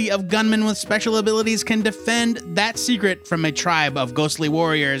posse of gunmen with special abilities can defend that secret from a tribe of ghostly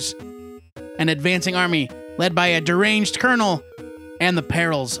warriors. An advancing army led by a deranged colonel and the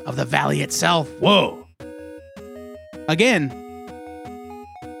perils of the valley itself. Whoa. Again,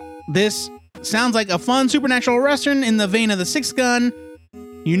 this sounds like a fun supernatural western in the vein of The Sixth Gun.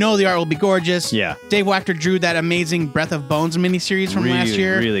 You know the art will be gorgeous. Yeah. Dave Wachter drew that amazing Breath of Bones miniseries from last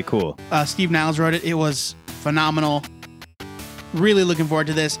year. Really cool. Steve Niles wrote it. It was phenomenal. Really looking forward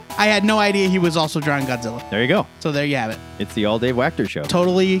to this. I had no idea he was also drawing Godzilla. There you go. So there you have it. It's the All Dave Wachter show.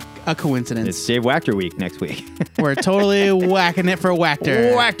 Totally a coincidence. It's Dave Wachter week next week. We're totally whacking it for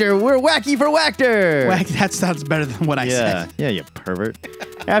Wachter. Wachter, we're wacky for Wachter. That sounds better than what I said. Yeah, you pervert.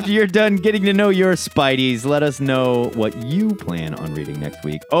 After you're done getting to know your Spideys, let us know what you plan on reading next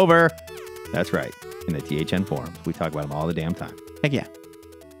week over, that's right, in the THN forums. We talk about them all the damn time. Heck yeah.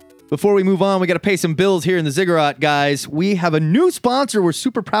 Before we move on, we got to pay some bills here in the Ziggurat, guys. We have a new sponsor we're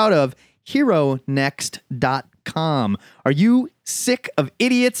super proud of, HeroNext.com. Are you Sick of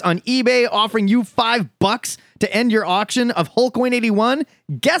idiots on eBay offering you $5 to end your auction of Hulkcoin 81?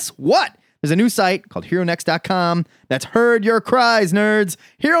 Guess what? There's a new site called HeroNext.com that's heard your cries, nerds.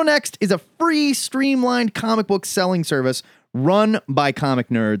 HeroNext is a free, streamlined comic book selling service run by comic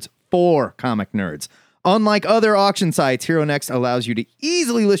nerds for comic nerds. Unlike other auction sites, HeroNext allows you to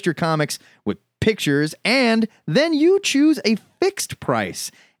easily list your comics with pictures, and then you choose a fixed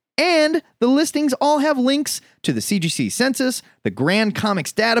price. And the listings all have links to the CGC census, the Grand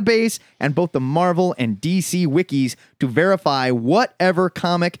Comics database, and both the Marvel and DC wikis to verify whatever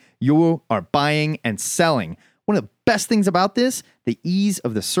comic you are buying and selling. One of the best things about this, the ease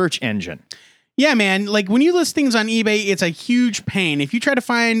of the search engine. Yeah, man. Like when you list things on eBay, it's a huge pain. If you try to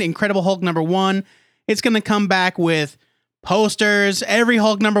find Incredible Hulk #1, it's going to come back with posters, every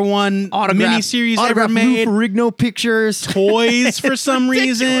Hulk #1 miniseries ever made, Lou Ferrigno pictures, toys for some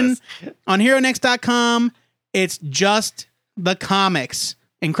reason. On HeroNext.com, it's just the comics.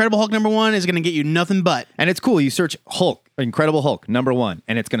 Incredible Hulk #1 is going to get you nothing but. and it's cool. You search Hulk, Incredible Hulk #1,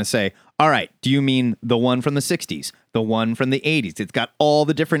 and it's going to say, all right, do you mean the one from the 60s, the one from the 80s? It's got all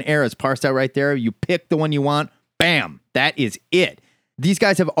the different eras parsed out right there. You pick the one you want. Bam. That is it. These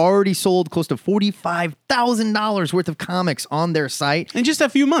guys have already sold close to $45,000 worth of comics on their site. In just a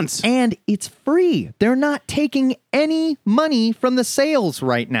few months. And it's free. They're not taking any money from the sales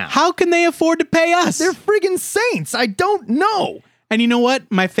right now. How can they afford to pay us? They're friggin' saints. I don't know. And you know what?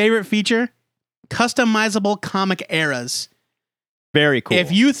 My favorite feature? Customizable comic eras. Very cool.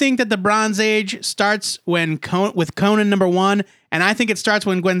 If you think that the Bronze Age starts when with Conan #1, and I think it starts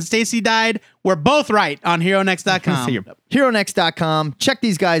when Gwen Stacy died, we're both right on HeroNext.com. HeroNext.com. Check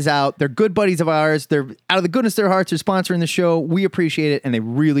these guys out. They're good buddies of ours. They're out of the goodness of their hearts. They're sponsoring the show. We appreciate it, and they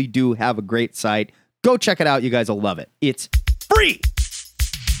really do have a great site. Go check it out. You guys will love it. It's free.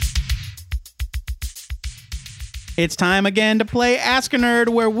 It's time again to play Ask a Nerd,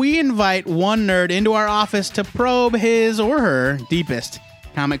 where we invite one nerd into our office to probe his or her deepest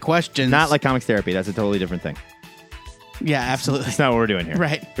comic questions. Not like comics therapy. That's a totally different thing. Yeah, absolutely. That's not what we're doing here.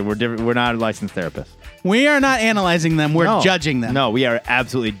 Right. We're different. We're not licensed therapists. We are not analyzing them. We're No. judging them. No, we are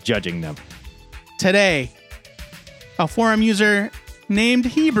absolutely judging them. Today, a forum user named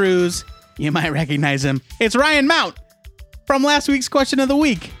Hebrews, you might recognize him. It's Ryan Mount from last week's question of the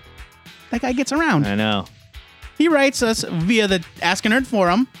week. That guy gets around. I know. He writes us via the Ask a Nerd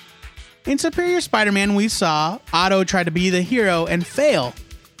forum. In Superior Spider-Man, we saw Otto try to be the hero and fail.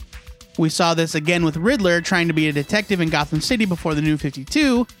 We saw this again with Riddler trying to be a detective in Gotham City before the New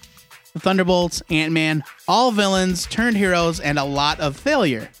 52. The Thunderbolts, Ant-Man, all villains turned heroes and a lot of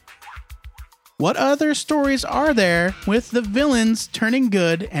failure. What other stories are there with the villains turning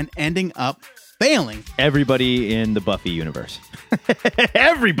good and ending up failing? Everybody in the Buffy universe.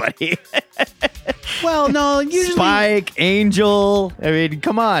 Everybody. Well, no, usually... Spike, Angel. I mean,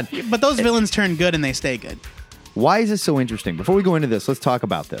 come on. But those villains turn good and they stay good. Why is this so interesting? Before we go into this, let's talk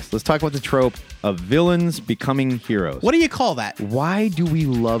about this. Let's talk about the trope of villains becoming heroes. What do you call that? Why do we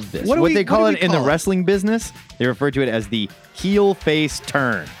love this? What do we- they call what do it we in the call it? wrestling business, they refer to it as the heel face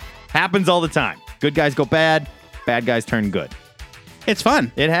turn. Happens all the time. Good guys go bad, bad guys turn good. It's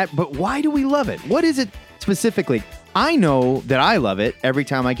fun. But why do we love it? What is it specifically? I know that I love it every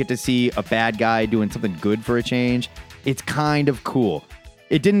time I get to see a bad guy doing something good for a change. It's kind of cool.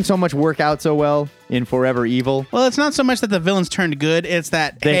 It didn't so much work out so well in Forever Evil. Well, it's not so much that the villains turned good. It's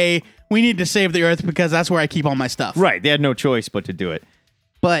that, hey, we need to save the Earth because that's where I keep all my stuff. Right. They had no choice but to do it.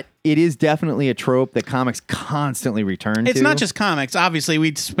 But it is definitely a trope that comics constantly return to. It's not just comics. Obviously,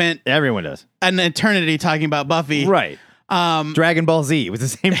 we spent Everyone does. an eternity talking about Buffy. Right. Dragon Ball Z was the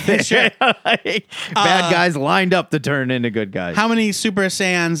same thing. Sure. Like, bad guys lined up to turn into good guys. How many Super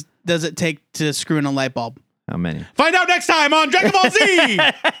Saiyans does it take to screw in a light bulb? How many? Find out next time on Dragon Ball Z!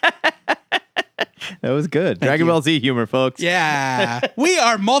 That was good. Dragon you. Ball Z humor, folks. Yeah. We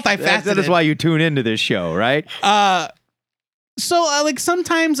are multifaceted. That is why you tune into this show, right? So, like,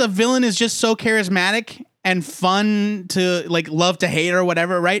 sometimes a villain is just so charismatic and fun to, like, love to hate or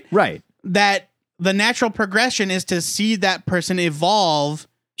whatever, right? Right. That the natural progression is to see that person evolve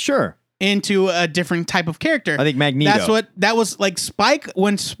Sure. into a different type of character. I think Magneto. That was like Spike.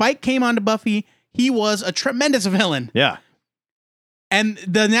 When Spike came onto Buffy, he was a tremendous villain. Yeah. And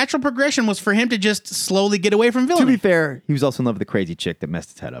the natural progression was for him to just slowly get away from To be villainy. fair, he was also in love with the crazy chick that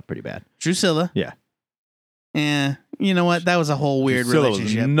messed his head up pretty bad. Drusilla. Yeah. Yeah. You know what? That was a whole weird Drusilla was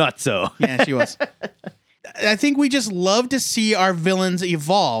relationship. nutso. Yeah, she was. I think we just love to see our villains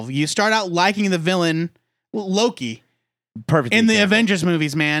evolve. You start out liking the villain, Loki, Perfect in the example. Avengers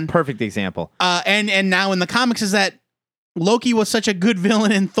movies, man. Perfect example. And now in the comics is that Loki was such a good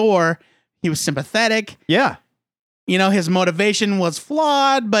villain in Thor. He was sympathetic. Yeah. his motivation was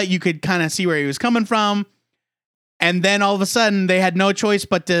flawed, but you could kind of see where he was coming from. And then all of a sudden they had no choice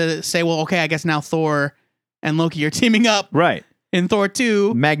but to say, well, okay, I guess now Thor and Loki are teaming up Right. in Thor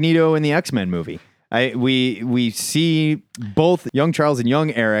 2. Magneto in the X-Men movie. We see both young Charles and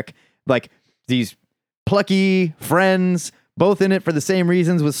young Eric, like these plucky friends, both in it for the same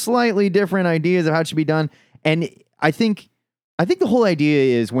reasons with slightly different ideas of how it should be done. And I think the whole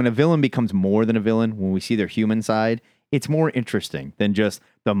idea is when a villain becomes more than a villain, when we see their human side, it's more interesting than just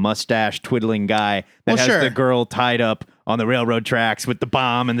the mustache twiddling guy that has the girl tied up on the railroad tracks with the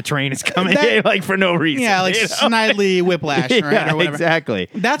bomb and the train is coming like for no reason. Yeah, like Snidely Whiplash, right? Yeah, or whatever. exactly.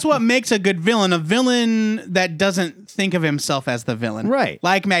 That's what makes a good villain. A villain that doesn't think of himself as the villain. Right.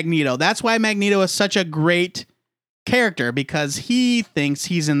 Like Magneto. That's why Magneto is such a great character, because he thinks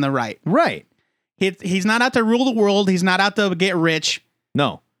he's in the right. Right. He's not out to rule the world. He's not out to get rich.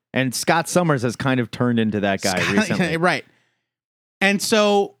 No. And Scott Summers has kind of turned into that guy recently. Right. And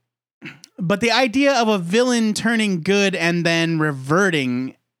so, but the idea of a villain turning good and then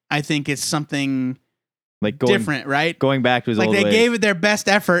reverting, I think, is something Like going, different, right? Going back to his Like old they ways. gave it their best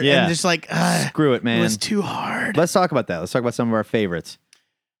effort Yeah. and just like, Screw it, man. it was too hard. Let's talk about that. Let's talk about some of our favorites.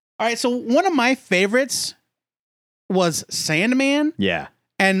 All right. So one of my favorites was Sandman. Yeah.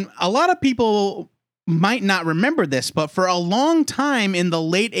 And a lot of people might not remember this, but for a long time in the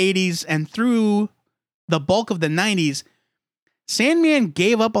late 80s and through the bulk of the 90s, Sandman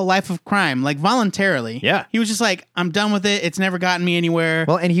gave up a life of crime, like voluntarily. Yeah. He was just like, I'm done with it. It's never gotten me anywhere.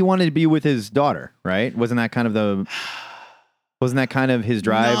 Well, and he wanted to be with his daughter, right? Wasn't that kind of his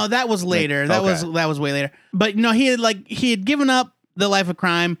drive? No, that was later. Like, That was way later. But no, he had given up the life of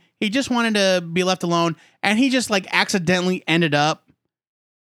crime. He just wanted to be left alone, and he just like accidentally ended up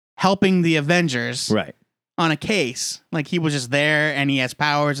helping the Avengers Right. on a case. Like he was just there and he has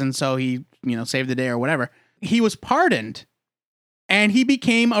powers, and so he, saved the day or whatever. He was pardoned and he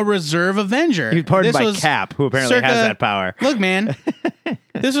became a reserve Avenger. He was pardoned This by was Cap, who apparently circa- has that power. Look, man,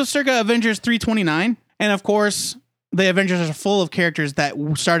 this was circa Avengers 329. And of course, the Avengers are full of characters that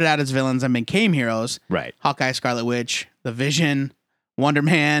started out as villains and became heroes. Right. Hawkeye, Scarlet Witch, the Vision, Wonder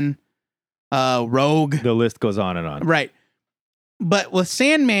Man, Rogue. The list goes on and on. Right. But with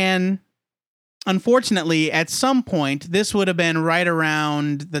Sandman, unfortunately, at some point, this would have been right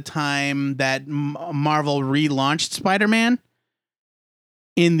around the time that Marvel relaunched Spider-Man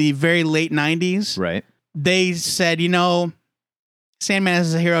in the very late 90s. Right. They said, Sandman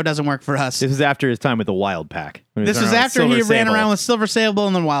as a hero doesn't work for us. This was after his time with the Wild Pack. This was after he ran around with Silver Sable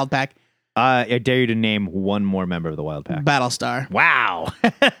and the Wild Pack. I dare you to name one more member of the Wild Pack. Battlestar. Wow.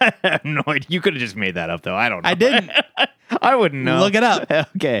 I have no idea. You could have just made that up, though. I don't know. I didn't. I wouldn't know. Look it up.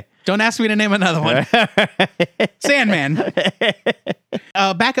 Okay. Don't ask me to name another one. Sandman.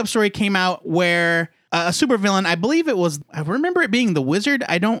 A backup story came out where a supervillain, I remember it being the Wizard.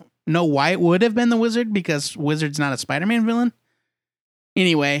 I don't know why it would have been the Wizard, because Wizard's not a Spider-Man villain.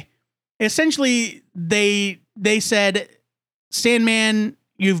 Anyway, essentially they said, Sandman,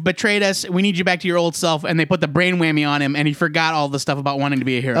 you've betrayed us. We need you back to your old self. And they put the brain whammy on him, and he forgot all the stuff about wanting to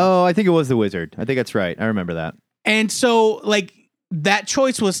be a hero. Oh, I think it was the Wizard. I think that's right. I remember that. And so, like, that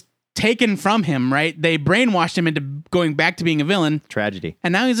choice was taken from him, right? They brainwashed him into going back to being a villain, Tragedy.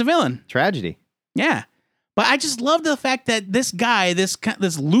 and now he's a villain. Tragedy. Yeah. But I just love the fact that this guy, this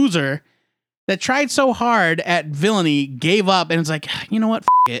loser that tried so hard at villainy, gave up and was like, you know what?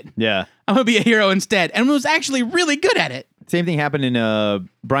 It. Yeah. I'm going to be a hero instead. And was actually really good at it. Same thing happened in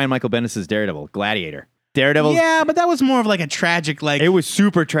Brian Michael Bendis' Daredevil, Gladiator. Daredevil. Yeah, but that was more of like a tragic, like, It was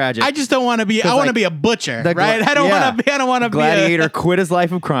super tragic. I just don't want to be, I want to be a butcher, right? I don't want to be Gladiator quit his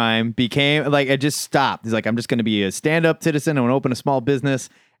life of crime, became like, it just stopped. He's like, I'm just going to be a stand-up citizen. I'm going to open a small business.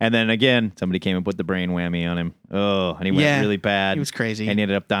 And then again, somebody came and put the brain whammy on him. Oh, and he went really bad. He was crazy. And he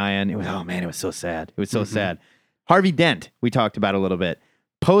ended up dying. It was, oh man, it was so sad. It was so sad. Harvey Dent, we talked about a little bit.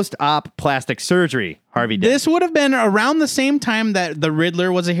 Post-op plastic surgery, Harvey Dent. This would have been around the same time that the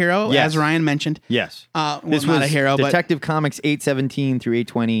Riddler was a hero, Yes. as Ryan mentioned. Yes. This was not a hero, Detective Comics 817 through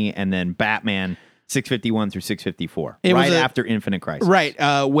 820, and then Batman 651 through 654. It was right after Infinite Crisis. right.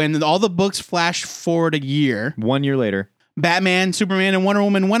 When all the books flashed forward a year, 1 year later. Batman, Superman, and Wonder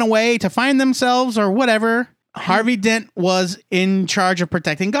Woman went away to find themselves or whatever. Harvey Dent was in charge of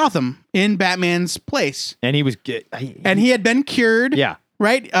protecting Gotham in Batman's place. And he was... And he had been cured. Yeah.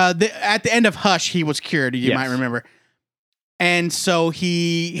 Right? At the end of Hush, he was cured, you Yes. might remember. And so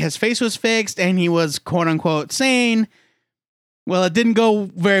his face was fixed and he was quote unquote sane. Well, it didn't go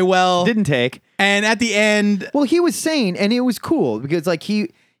very well. Didn't take. And at the end, Well, he was sane, and it was cool because like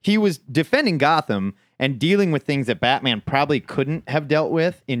he was defending Gotham and dealing with things that Batman probably couldn't have dealt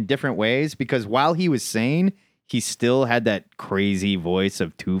with in different ways, because while he was sane, he still had that crazy voice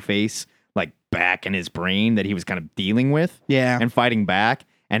of Two-Face like back in his brain that he was kind of dealing with Yeah. and fighting back.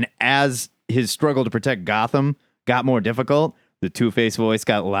 And as his struggle to protect Gotham got more difficult, the Two-Face voice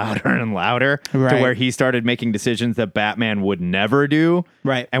got louder and louder to Right. where he started making decisions that Batman would never do.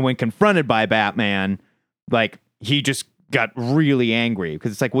 Right. And when confronted by Batman, like he just got really angry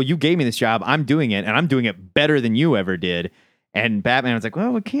because it's like, well, you gave me this job. I'm doing it and I'm doing it better than you ever did. And Batman was like,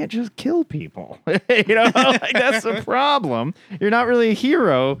 well, we can't just kill people. You know, like that's the problem. You're not really a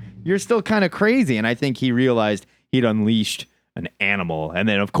hero. You're still kind of crazy. And I think he realized he'd unleashed an animal. And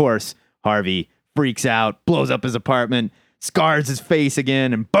then, of course, Harvey freaks out, blows up his apartment, scars his face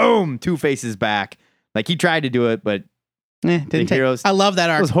again, and boom, Two-Face is back. Like he tried to do it, but Didn't take. heroes- I love that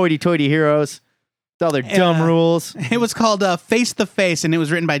arc. those hoity-toity heroes, with all their dumb rules. It was called Face the Face, and it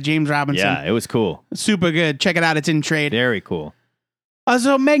was written by James Robinson. Yeah, it was cool. Super good. Check it out. It's in trade. Very cool.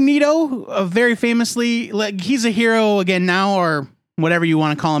 So Magneto, very famously, like he's a hero again now, or whatever you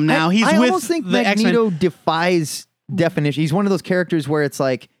want to call him now. He's I with almost think the X-Men. Magneto defies definition. He's one of those characters where it's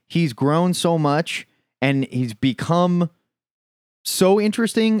like he's grown so much and he's become so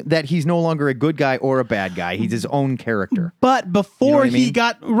interesting that he's no longer a good guy or a bad guy. He's his own character. But before You know what I he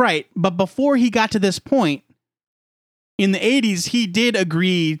mean? but before he got to this point in the 80s, he did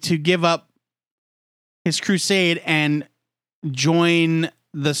agree to give up his crusade and join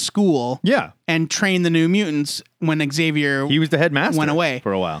the school Yeah. and train the New Mutants when Xavier He was the headmaster. Went away.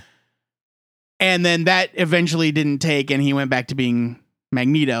 For a while. and then that eventually didn't take, and he went back to being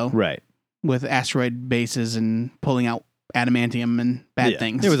Magneto Right. with asteroid bases and pulling out adamantium and bad Yeah,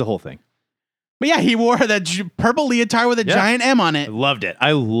 things. It was a whole thing. But yeah, he wore that purple leotard with a Yeah. giant M on I it. loved it.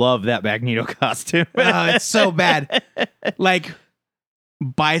 I love that Magneto costume. Oh, it's so bad. Like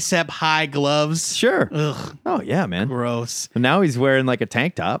bicep high gloves. Sure. Ugh, Oh, yeah, man. gross. And now he's wearing like a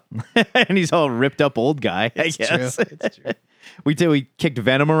tank top and he's all ripped up old guy, I It's guess. true. It's true. We kicked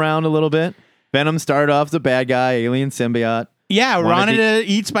Venom around a little bit. Venom started off as a bad guy, alien symbiote. Yeah, Wanted wanted to- to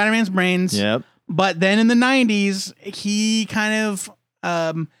eat Spider-Man's brains. Yep. But then in the 90s, he kind of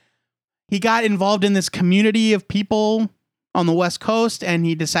he got involved in this community of people on the West Coast, and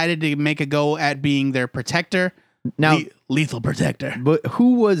he decided to make a go at being their protector. Now, Lethal protector. but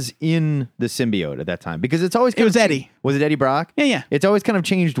who was in the symbiote at that time? Because it's always It was Eddie. Was it Eddie Brock? Yeah. It's always kind of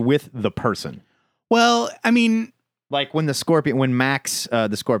changed with the person. Well, I mean, Like when the Scorpion, when Max,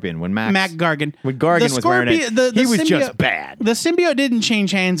 the Scorpion, when Max, Mac Gargan. when Gargan was wearing it, the he was symbiote- just bad. The symbiote didn't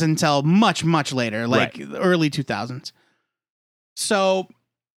change hands until much, much later, like Right. early 2000s. So,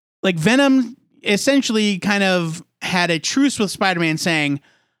 like Venom essentially kind of had a truce with Spider-Man saying,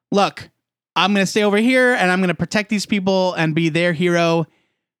 look, I'm going to stay over here and I'm going to protect these people and be their hero.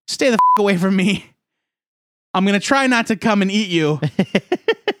 Stay the away from me. I'm going to try not to come and eat you.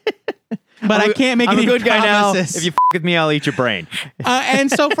 But I can't make I'm any a good guy now. promises. If you with me, I'll eat your brain. And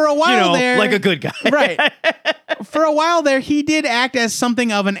so for a while You know, there, like a good guy. right. For a while there, he did act as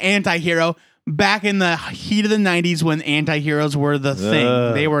something of an anti-hero back in the heat of the 90s when anti-heroes were the thing.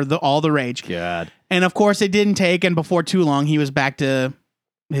 Ugh. They were all the rage. God. And of course, it didn't take, and before too long, he was back to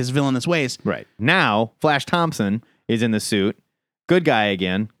his villainous ways. Right. Now, Flash Thompson is in the suit. Good guy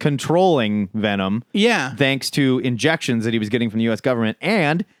again, controlling Venom Yeah. thanks to injections that he was getting from the U.S. government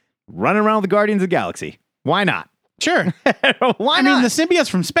and running around with the Guardians of the Galaxy. Why not? Sure. Why I not? mean, the symbiote's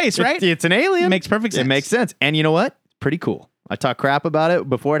from space, right? It's an alien. Makes perfect sense. It makes sense. And you know what? Pretty cool. I talked crap about it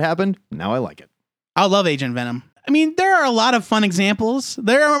before it happened. Now I like it. I love Agent Venom. I mean, there are a lot of fun examples.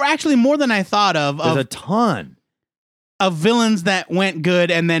 There are actually more than I thought There's a ton. of villains that went good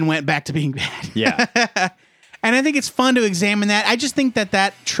and then went back to being bad. Yeah. And I think it's fun to examine that. I just think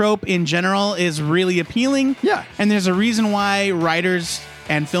that trope in general is really appealing. Yeah. And there's a reason why writers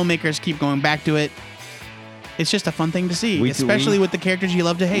and filmmakers keep going back to it. It's just a fun thing to see, especially with the characters you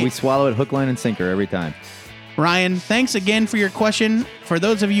love to hate. We swallow it hook, line, and sinker every time. Ryan, thanks again for your question. For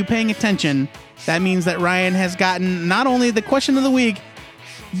those of you paying attention, that means that Ryan has gotten not only the question of the week,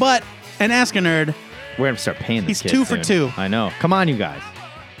 but an Ask a Nerd. We're going to start paying this He's kid 2 for soon. 2. I know. Come on, you guys.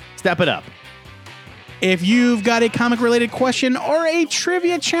 Step it up. If you've got a comic-related question or a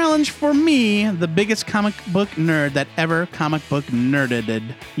trivia challenge for me, the biggest comic book nerd that ever comic book nerded,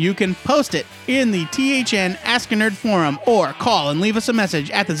 you can post it in the THN Ask a Nerd forum or call and leave us a message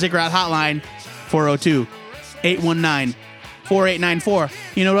at the Ziggurat hotline, 402-819-4894.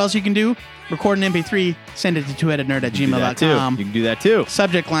 You know what else you can do? Record an MP3, send it to Do that too. twoheadednerd@gmail.com. You can do that too.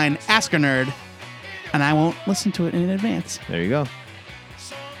 Subject line, Ask a Nerd, and I won't listen to it in advance. There you go.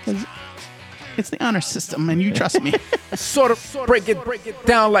 It's It's the honor system, and you trust me. Sort of break it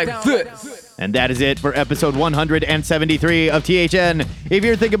down like this. And that is it for episode 173 of THN. If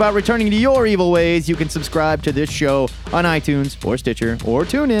you're thinking about returning to your evil ways, you can subscribe to this show on iTunes or Stitcher or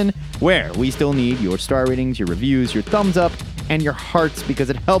TuneIn, where we still need your star ratings, your reviews, your thumbs up, and your hearts, because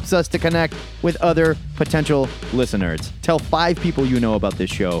it helps us to connect with other potential listeners. Tell 5 people you know about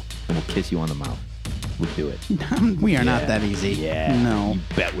this show, and we'll kiss you on the mouth. We'll do it. We are not that easy. Yeah. No. You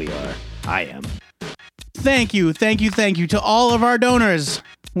bet we are. I am. Thank you to all of our donors.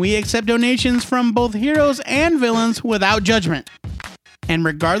 We accept donations from both heroes and villains without judgment. And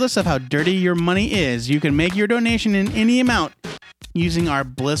regardless of how dirty your money is, you can make your donation in any amount using our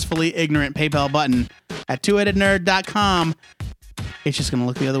blissfully ignorant PayPal button at twoheadednerd.com. It's just going to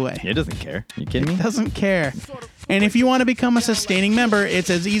look the other way. It doesn't care. You kidding me? It doesn't care. And if you want to become a sustaining member, it's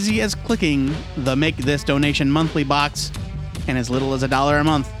as easy as clicking the Make This Donation Monthly box. And as little as $1 a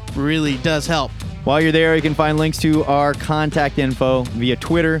month really does help. While you're there, you can find links to our contact info via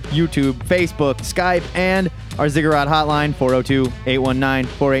Twitter, YouTube, Facebook, Skype, and our Ziggurat hotline,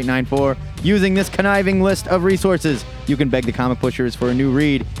 402-819-4894. Using this conniving list of resources, you can beg the comic pushers for a new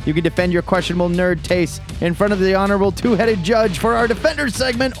read. You can defend your questionable nerd tastes in front of the honorable two-headed judge for our Defenders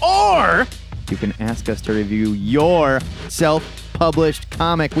segment, or you can ask us to review your self-published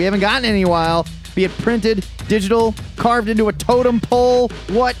comic. We haven't gotten any in a while, be it printed, digital, carved into a totem pole,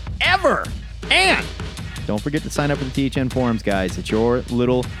 whatever. And don't forget to sign up for the THN forums, guys. It's your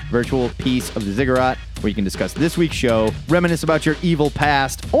little virtual piece of the Ziggurat where you can discuss this week's show, reminisce about your evil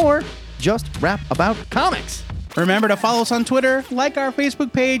past, or just rap about comics. Remember to follow us on Twitter, like our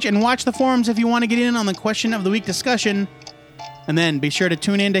Facebook page, and watch the forums if you want to get in on the question of the week discussion. And then be sure to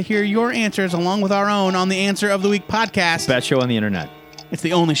tune in to hear your answers along with our own on the Answer of the Week podcast. Best show on the internet. It's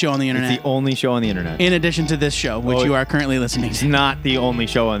the only show on the internet. It's the only show on the internet. In addition to this show, which you are currently listening It's to. not the only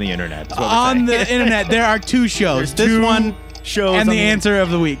show on the internet. That's what we're On saying. the internet, there are 2 shows. There's This 2 one shows and on the Answer of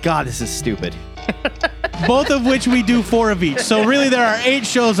the Week. God, this is stupid. Both of which we do 4 of each. So really, there are 8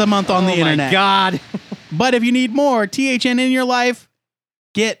 shows a month on the internet. Oh my God. But if you need more THN in your life,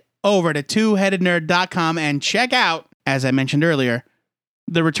 get over to twoheadednerd.com and check out, as I mentioned earlier,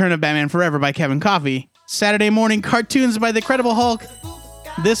 The Return of Batman Forever by Kevin Coffey, Saturday morning cartoons by The Incredible Hulk.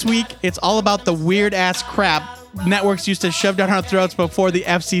 This week, it's all about the weird-ass crap networks used to shove down our throats before the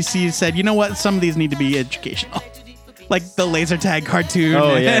FCC said, you know what, some of these need to be educational. Like the laser tag cartoon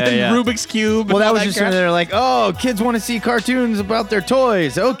and Rubik's Cube. Well, and that all was just crap. when they're like, oh, kids want to see cartoons about their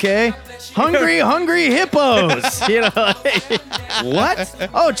toys. Okay. Hungry hippos. You know, like, what?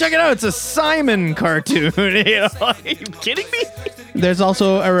 Oh, check it out. It's a Simon cartoon. You know, are you kidding me? There's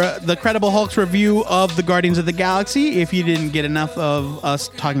also the Credible Hulk's review of the Guardians of the Galaxy. If you didn't get enough of us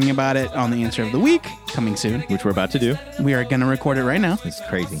talking about it on the Answer of the Week, coming soon. Which we're about to do. We are going to record it right now. It's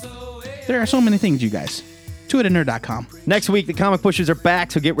crazy. There are so many things, you guys. twoheadednerd.com. Next week, the comic pushers are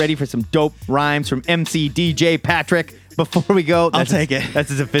back, so get ready for some dope rhymes from MC DJ Patrick. Before we go, I'll take it. That's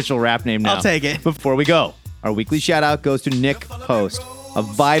his official rap name now. I'll take it. Before we go, our weekly shout out goes to Nick Post, a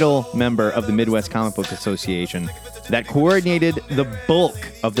vital member of the Midwest Comic Book Association that coordinated the bulk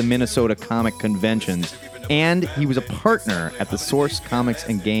of the Minnesota comic conventions, and he was a partner at the Source Comics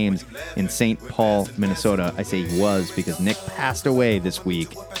and Games in St. Paul, Minnesota. I say he was because Nick passed away this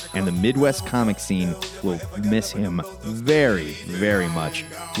week, and the Midwest comic scene will miss him very, very much.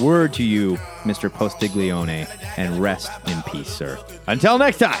 Word to you, Mr. Postiglione, and rest in peace, sir. Until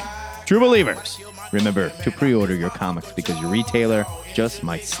next time, true believers, remember to pre-order your comics because your retailer just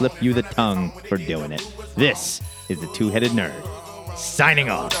might slip you the tongue for doing it. This is the Two-Headed Nerd, signing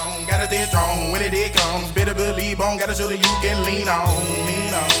off. Gotta stay strong when it comes. Better believe on. Gotta show that you can lean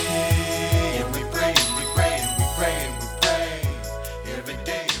on.